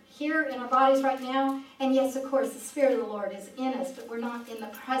are here in our bodies right now, and yes, of course, the Spirit of the Lord is in us, but we're not in the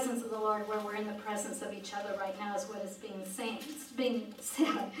presence of the Lord where we're in the presence of each other right now is what is being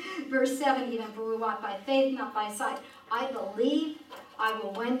said. Verse 7, even, for we walk by faith, not by sight. I believe I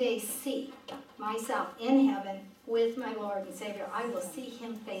will one day see myself in heaven with my Lord and Savior. I will see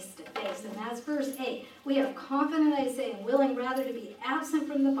him face to face. And that's verse 8. We are confident, I say, and willing rather to be absent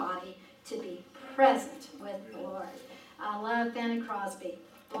from the body, to be present with the Lord. I love Fanny Crosby,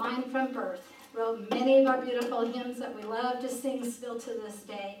 blind from birth, wrote many of our beautiful hymns that we love to sing still to this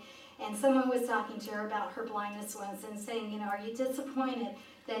day. And someone was talking to her about her blindness once and saying, are you disappointed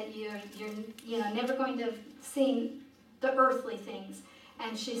that you're never going to see the earthly things?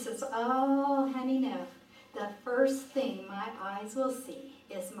 And she says, oh, honey, no. The first thing my eyes will see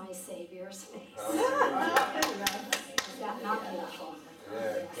is my Savior's face. Is that not beautiful?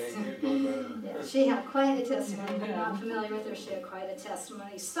 Yeah, can't get no better. Yeah, she had quite a testimony. If you're not familiar with her, she had quite a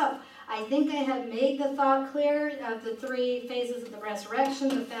testimony. So, I think I have made the thought clear of the three phases of the resurrection.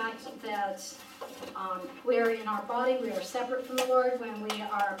 The fact that we are in our body, we are separate from the Lord. When we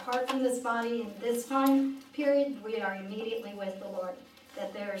are apart from this body in this time period, we are immediately with the Lord.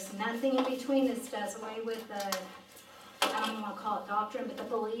 That there's nothing in between. This does away with the, I don't want to call it doctrine, but the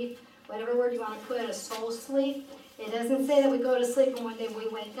belief, whatever word you want to put, a soul sleep. It doesn't say that we go to sleep and one day we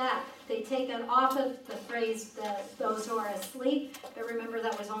wake up. They take it off of the phrase that those who are asleep, but remember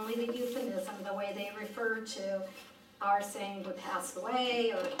that was only the euphemism, the way they refer to our saying we passed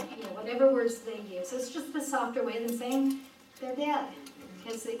away, or whatever words they use. It's just a softer way than saying they're dead,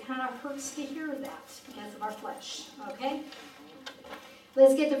 because it kind of hurts to hear that because of our flesh. Okay?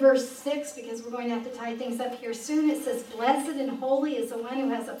 Let's get to verse 6 because we're going to have to tie things up here soon. It says, blessed and holy is the one who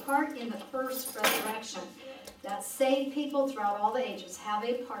has a part in the first resurrection. That saved people throughout all the ages have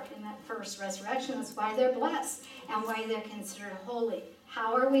a part in that first resurrection. That's why they're blessed and why they're considered holy.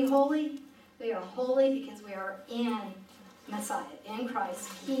 How are we holy? We are holy because we are in Messiah, in Christ.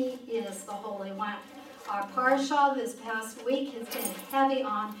 He is the Holy One. Our parashah this past week has been heavy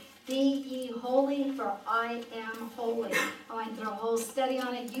on be ye holy, for I am holy. I went through a whole study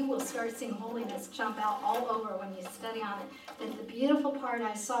on it. You will start seeing holiness jump out all over when you study on it. But the beautiful part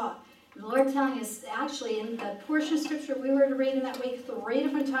I saw, the Lord telling us, actually, in the portion of Scripture we were to read in that week, 3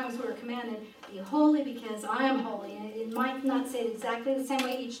 different times we were commanded, be holy because I am holy. And it might not say it exactly the same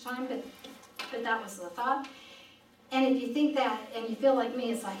way each time, but that was the thought. And if you think that and you feel like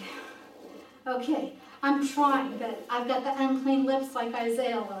me, it's like, okay, I'm trying, but I've got the unclean lips like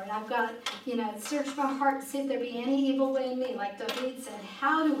Isaiah, Lord. I've got, search my heart to see if there be any evil way in me. Like David said,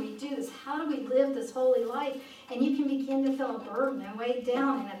 how do we do this? How do we live this holy life? And you can begin to feel a burden and weighed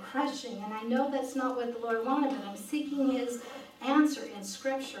down and a crushing. And I know that's not what the Lord wanted, but I'm seeking his answer in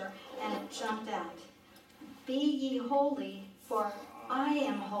Scripture, and it jumped out. Be ye holy, for I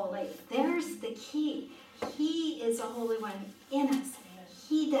am holy. There's the key. He is a holy one in us.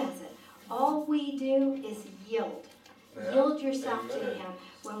 He does it. All we do is yield. Yeah. Yield yourself Amen. to him.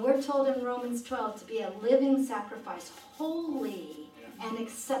 When we're told in Romans 12 to be a living sacrifice, holy and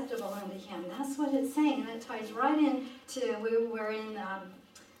acceptable unto him. That's what it's saying. And it ties right into, we're in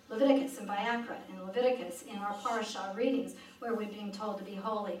Leviticus and Vayakra and Leviticus in our parashah readings where we're being told to be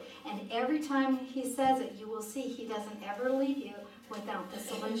holy. And every time he says it, you will see he doesn't ever leave you without the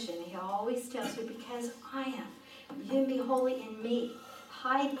solution. He always tells you, because I am. You be holy in me.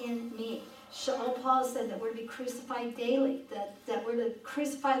 Hide in me. Paul said that we're to be crucified daily, that we're to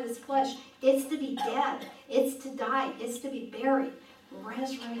crucify this flesh. It's to be dead. It's to die. It's to be buried.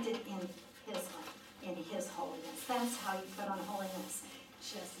 Resurrected in his life, in his holiness. That's how you put on holiness.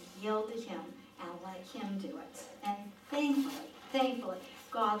 Just yield to him and let him do it. And thankfully,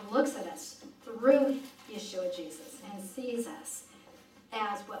 God looks at us through Yeshua Jesus and sees us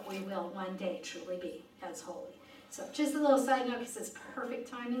as what we will one day truly be, as holy. So just a little side note, because it's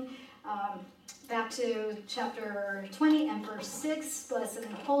perfect timing. Back to chapter 20 and verse 6. Blessed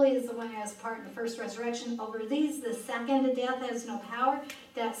and holy is the one who has part in the first resurrection. Over these, the second death has no power.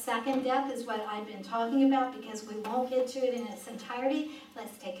 That second death is what I've been talking about, because we won't get to it in its entirety.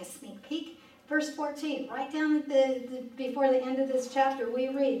 Let's take a sneak peek. Verse 14, right down at before the end of this chapter, we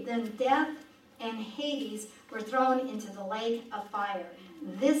read, then death and Hades were thrown into the lake of fire.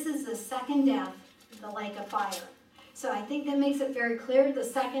 This is the second death, the lake of fire. So I think that makes it very clear. The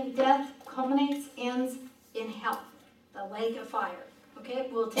second death culminates, ends in hell, the lake of fire. Okay,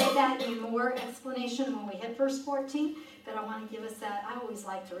 we'll take that in more explanation when we hit verse 14, but I want to give us that. I always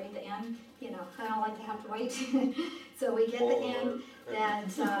like to read the end, you know, I don't like to have to wait. So we get the end,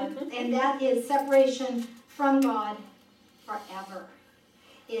 and that is separation from God forever.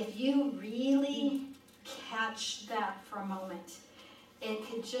 If you really catch that for a moment, it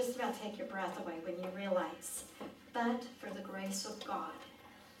could just about take your breath away when you realize, but for the grace of God,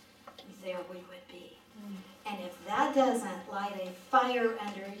 there we would be. And if that doesn't light a fire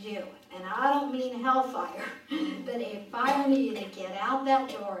under you, and I don't mean hellfire, but a fire under you to get out that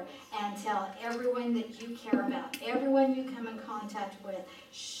door and tell everyone that you care about, everyone you come in contact with,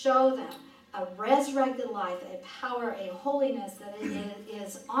 show them a resurrected life, a power, a holiness that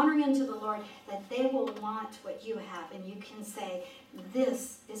is honoring unto the Lord, that they will want what you have. And you can say,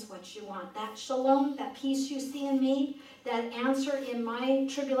 this is what you want. That shalom, that peace you see in me, that answer in my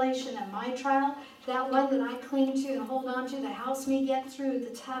tribulation and my trial, that one that I cling to and hold on to, that helps me get through the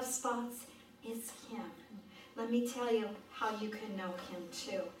tough spots, it's Him. Let me tell you how you can know Him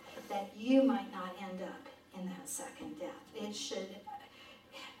too, that you might not end up in that second death. It should.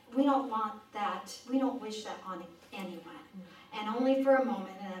 We don't want that. We don't wish that on anyone. And only for a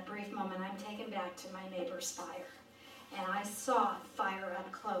moment, in a brief moment, I'm taken back to my neighbor's fire. And I saw fire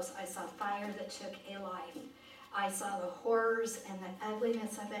up close. I saw fire that took a life. I saw the horrors and the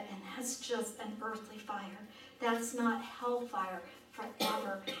ugliness of it, and that's just an earthly fire. That's not hellfire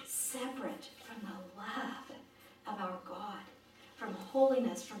forever, separate from the love of our God, from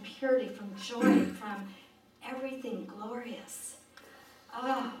holiness, from purity, from joy, from everything glorious.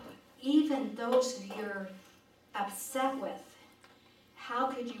 Oh, even those who you're upset with, how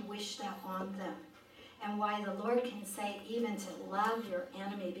could you wish that on them? And why the Lord can say even to love your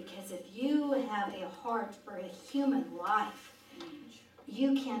enemy, because if you have a heart for a human life,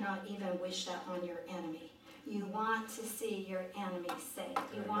 you cannot even wish that on your enemy. You want to see your enemy saved.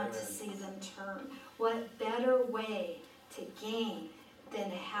 You want to see them turn. What better way to gain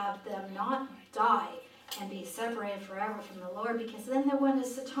than to have them not die and be separated forever from the Lord, because then they're one of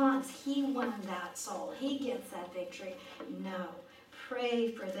Satan's. He won that soul. He gets that victory. No.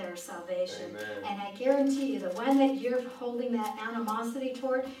 Pray for their salvation. Amen. And I guarantee you, the one that you're holding that animosity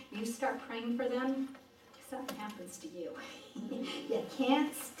toward, you start praying for them, something happens to you. You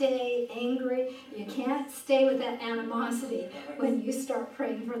can't stay angry. You can't stay with that animosity. When you start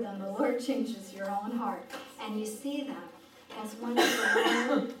praying for them, the Lord changes your own heart. And you see them as one that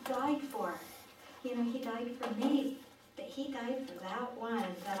the Lord died for. You know, He died for me, but He died for that one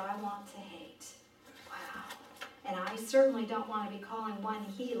that I want to hate. Wow. And I certainly don't want to be calling one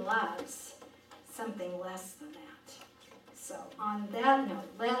He loves something less than that. So on that note,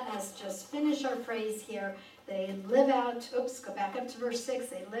 let us just finish our phrase here. They live out, go back up to verse 6.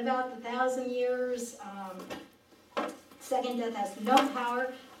 They live out the 1,000 years. Second death has no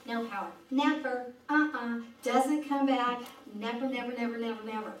power. No power. Never. Doesn't come back. Never, never, never, never,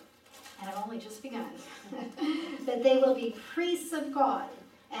 never. And I've only just begun. But they will be priests of God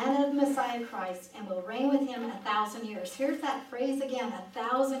and of Messiah Christ, and will reign with Him 1,000 years. Here's that phrase again,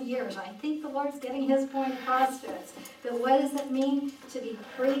 1,000 years. I think the Lord's getting His point across to us. But what does it mean to be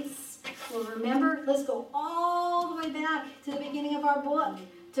priests? Well, remember, let's go all the way back to the beginning of our book,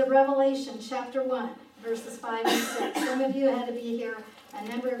 to Revelation chapter 1, verses 5 and 6. Some of you had to be here a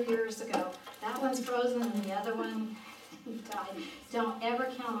number of years ago. That one's frozen, and the other one died. Don't ever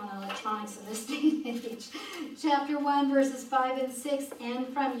count on electronics in this day and age. Chapter 1, verses 5 and 6, and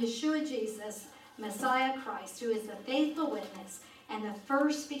from Yeshua Jesus, Messiah Christ, who is the faithful witness, and the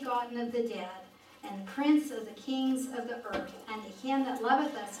first begotten of the dead, and prince of the kings of the earth, and to Him that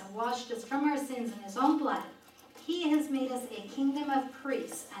loveth us and washed us from our sins in His own blood, He has made us a kingdom of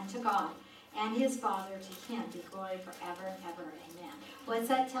priests unto God and His Father. To Him be glory forever and ever. Amen. What's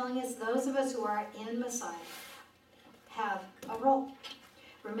that telling us? Those of us who are in Messiah have a role.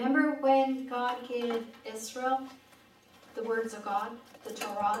 Remember when God gave Israel the words of God, the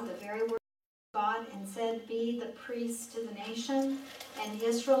Torah, the very word of God, and said, be the priest to the nation? And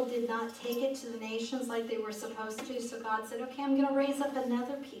Israel did not take it to the nations like they were supposed to. So God said, okay, I'm going to raise up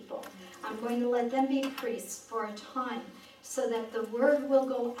another people. I'm going to let them be priests for a time, so that the word will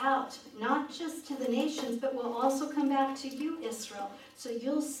go out, not just to the nations, but will also come back to you, Israel. So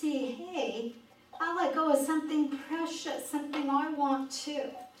you'll see, hey, I let go of something precious, something I want too,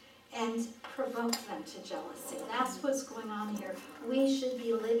 and provoke them to jealousy. That's what's going on here. We should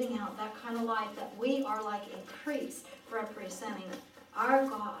be living out that kind of life, that we are like a priest representing our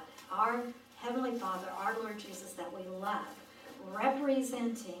God, our Heavenly Father, our Lord Jesus that we love,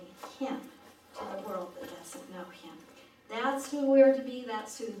 representing Him to the world that doesn't know Him. That's who we're to be,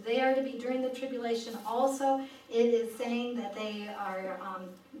 that's who they are to be during the tribulation also. It is saying that they are,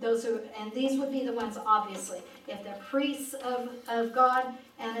 those who, and these would be the ones, obviously, if they're priests of God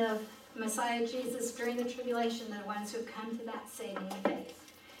and of Messiah Jesus during the tribulation, they're the ones who have come to that saving faith.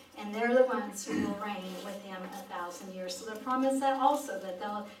 And they're the ones who will reign with him 1,000 years. So they're promised that also, that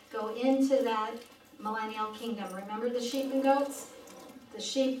they'll go into that millennial kingdom. Remember the sheep and goats? The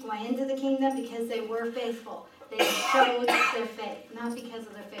sheep went into the kingdom because they were faithful. They showed their faith, not because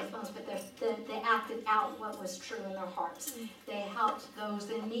of their faithfulness, but they acted out what was true in their hearts. They helped those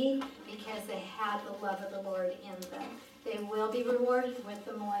in need because they had the love of the Lord in them. They will be rewarded with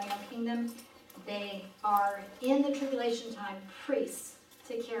the millennial kingdom. They are, in the tribulation time, priests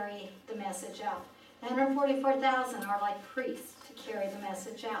to carry the message out. 144,000 are like priests to carry the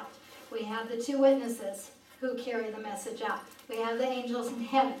message out. We have the 2 witnesses who carry the message out. We have the angels in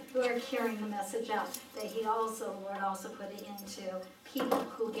heaven who are carrying the message out, that the Lord also put it into people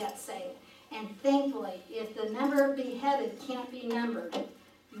who get saved. And thankfully, if the number of beheaded can't be numbered,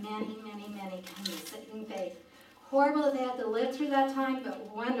 many, many, many come to saving faith. Horrible that they have to live through that time,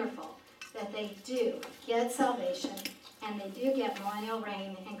 but wonderful that they do get salvation and they do get millennial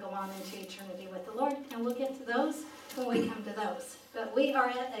reign and go on into eternity with the Lord. And we'll get to those when we come to those. But we are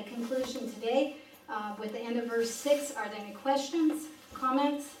at a conclusion today. With the end of verse 6, are there any questions,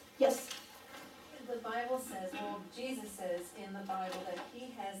 comments? Yes? The Bible says, well, Jesus says in the Bible that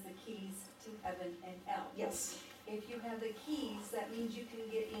he has the keys to heaven and hell. Yes. If you have the keys, that means you can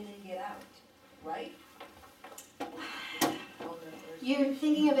get in and get out, right? You're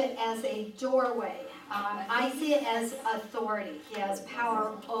thinking of it as a doorway. I see it as authority. He has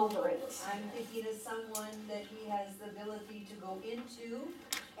power over it. I'm thinking of someone that he has the ability to go into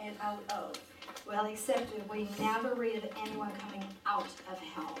and out of. Well, except we never read of anyone coming out of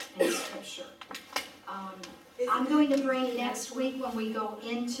hell in Scripture. I'm going to bring next week when we go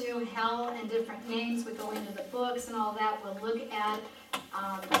into hell and different names, we go into the books and all that, we'll look at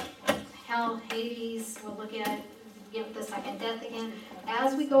hell, Hades, we'll look at the second death again.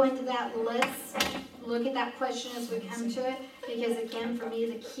 As we go into that, let's look at that question as we come to it, because again, for me,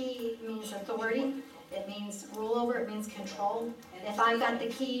 the key means authority. It means rule over, it means control. If I've got the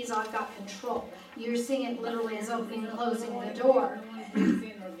keys, I've got control. You're seeing it literally as opening and closing the door.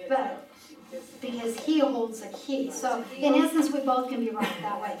 But because he holds the key. So in essence, we both can be right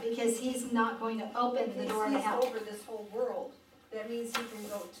that way, because he's not going to open the door to He's hell. over this whole world. That means he can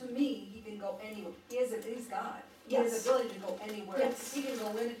go, to me, he can go anywhere. He's God. He has Yes. the ability to go anywhere. Yes. He can go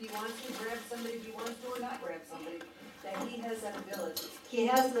in if he wants to, grab somebody if he wants to, or not grab somebody. That he has that ability. He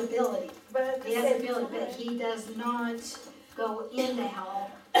has the ability. But at the He has the same ability, but time, he does not go into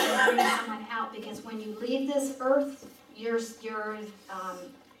hell and bring someone out, because when you leave this earth, your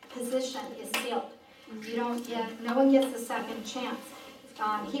position is sealed. You don't get, no one gets a second chance.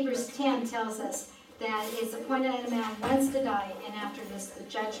 Hebrews 10 tells us that it's appointed unto man once to die, and after this the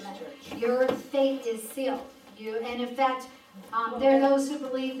judgment. Your fate is sealed. And in fact, there are those who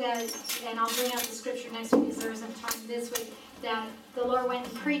believe that, and I'll bring out the scripture next week because there isn't time this week, that the Lord went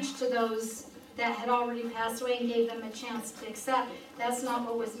and preached to those that had already passed away and gave them a chance to accept. That's not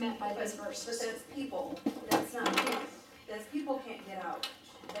what was meant by this verse. But that's people. That's not him. That's people can't get out.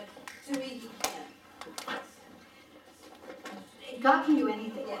 But to me, he can. God can do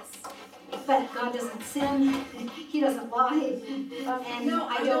anything. Yes. But God doesn't sin, He doesn't lie, and No,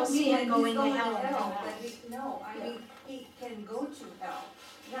 I don't see mean Him that go he's into going hell to and come but out. no, I mean, he can go to hell.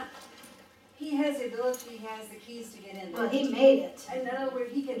 Not, he has the ability, he has the keys to get in there. Well, He made it. In other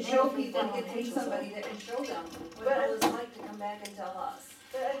words, he can Made show it for people, he them, can take angels. somebody that can show them what hell is like to come back and tell us.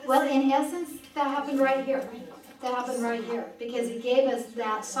 but at the Well, same- in essence, that happened right here. That happened right here, because He gave us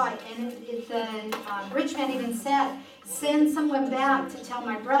that sight. And the rich man even said, send someone back to tell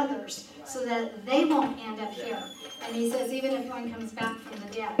my brothers so that they won't end up here. And He says, even if one comes back from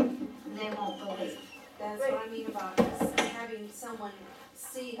the dead, they won't believe. That's what I mean about this, having someone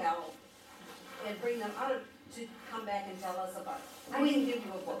see hell and bring them out of, to come back and tell us about it. I can give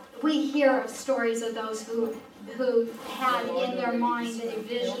you a book. We hear of stories of those who had in their mind a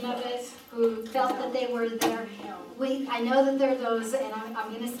vision of it, who felt that they were there. I know that there are those, and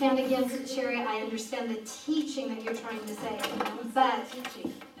I'm going to stand against it, Sherry. I understand the teaching that you're trying to say, but,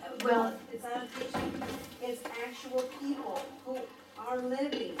 well, It's not a teaching, it's actual people who are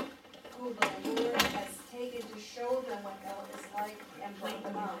living, who the Lord has taken to show them what hell is like and bring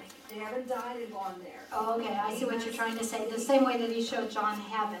them out. They haven't died and gone there. oh, okay, I see what you're trying to say. The same way that He showed John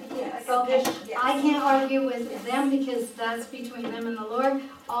heaven. Yes. Okay, Yes. I can't argue with them because that's between them and the Lord.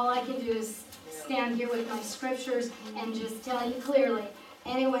 All I can do is stand here with my scriptures and just tell you clearly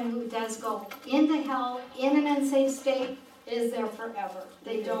Anyone who does go into hell in an unsafe state is there forever.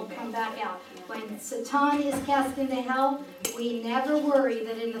 They don't come back out. When Satan is cast into hell, we never worry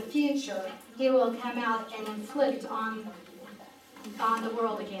that in the future he will come out and inflict on the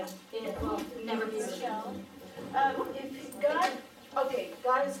world again. It will never be the same. If God, okay,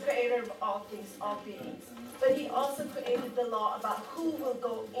 God is creator of all things, all beings, but he also created the law about who will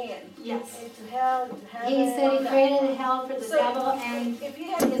go in. Yes. Into hell, into heaven. He said he created hell for the So, devil and if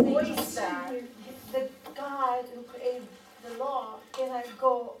he had his voiced angels. that, the God who created the law cannot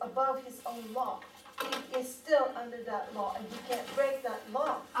go above his own law. He is still under that law, and he can't break that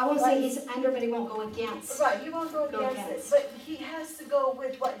law. I won't say he's under, but he won't go against. Right, he won't go Go against it, against. but he has to go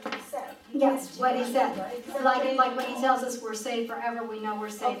with what he said. Yes, what he said. Right? Like when he tells us we're saved forever, we know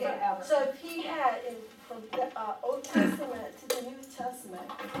we're saved Okay, forever. so if he had, from the Old Testament to the New Testament,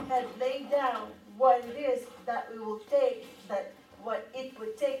 had laid down what it is that we will take, that what it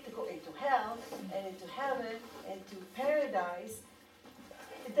would take to go into hell and into heaven and to paradise,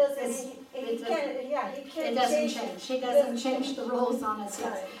 it doesn't, he can't, yeah, he can't It doesn't change change. He doesn't change the rules on us,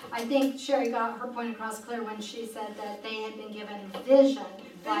 yes. Right. I think Sherry got her point across clear when she said that they had been given vision,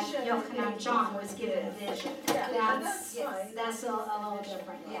 like Vision. Yochanan John was given vision. Yeah, and that's Yes, fine. that's a little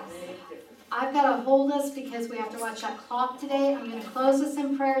different, yeah. I've got to hold us because we have to watch that clock today. I'm going to close us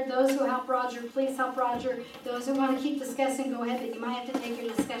in prayer. Those who help Roger, please help Roger. Those who want to keep discussing, go ahead, but you might have to take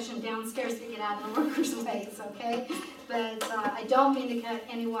your discussion downstairs to get out of the workers' ways, okay? But I don't mean to cut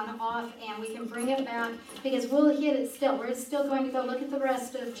anyone off, and we can bring it back because we'll hit it still. We're still going to go look at the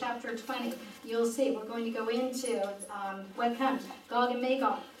rest of chapter 20. You'll see, we're going to go into what comes, Gog and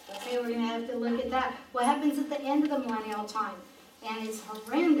Magog. Okay, we're going to have to look at that. What happens at the end of the millennial time? And it's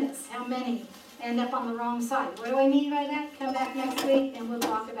horrendous how many end up on the wrong side. What do I mean by that? Come back next week and we'll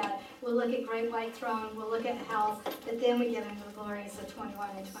talk about it. We'll look at Great White Throne, we'll look at hell, but then we get into the glories of 21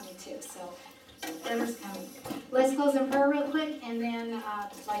 and 22. So whatever's coming. Let's close in prayer real quick, and then,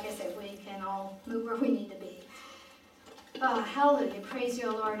 like I said, we can all move where we need to be. Hallelujah. Praise you,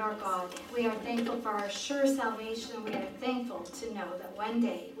 O Lord, our God. We are thankful for our sure salvation. We are thankful to know that one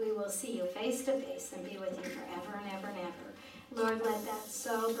day we will see you face to face and be with you forever and ever and ever. Lord, let that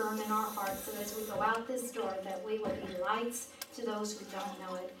so burn in our hearts that as we go out this door, that we will be lights to those who don't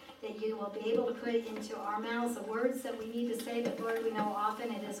know it, that you will be able to put into our mouths the words that we need to say, but Lord, we know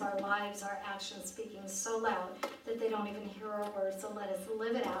often it is our lives, our actions speaking so loud that they don't even hear our words. So let us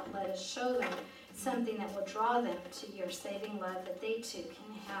live it out. Let us show them something that will draw them to your saving love, that they too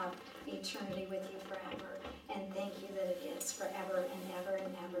can have eternity with you forever. And thank you that it is forever and ever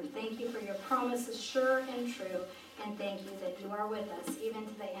and ever. Thank you for your promises, sure and true. And thank you that you are with us even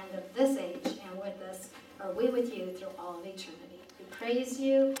to the end of this age, and with us, are we with you through all of eternity. We praise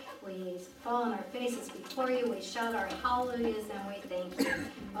you, we fall on our faces before you, we shout our hallelujahs, and we thank you.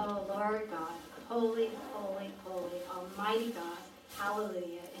 Oh Lord God, holy, holy, holy, almighty God, hallelujah,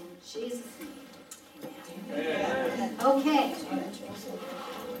 in Jesus' name, amen. Okay.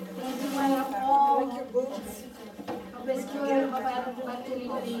 Everyone, all, hope it's good, hope I haven't left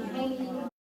anybody hanging.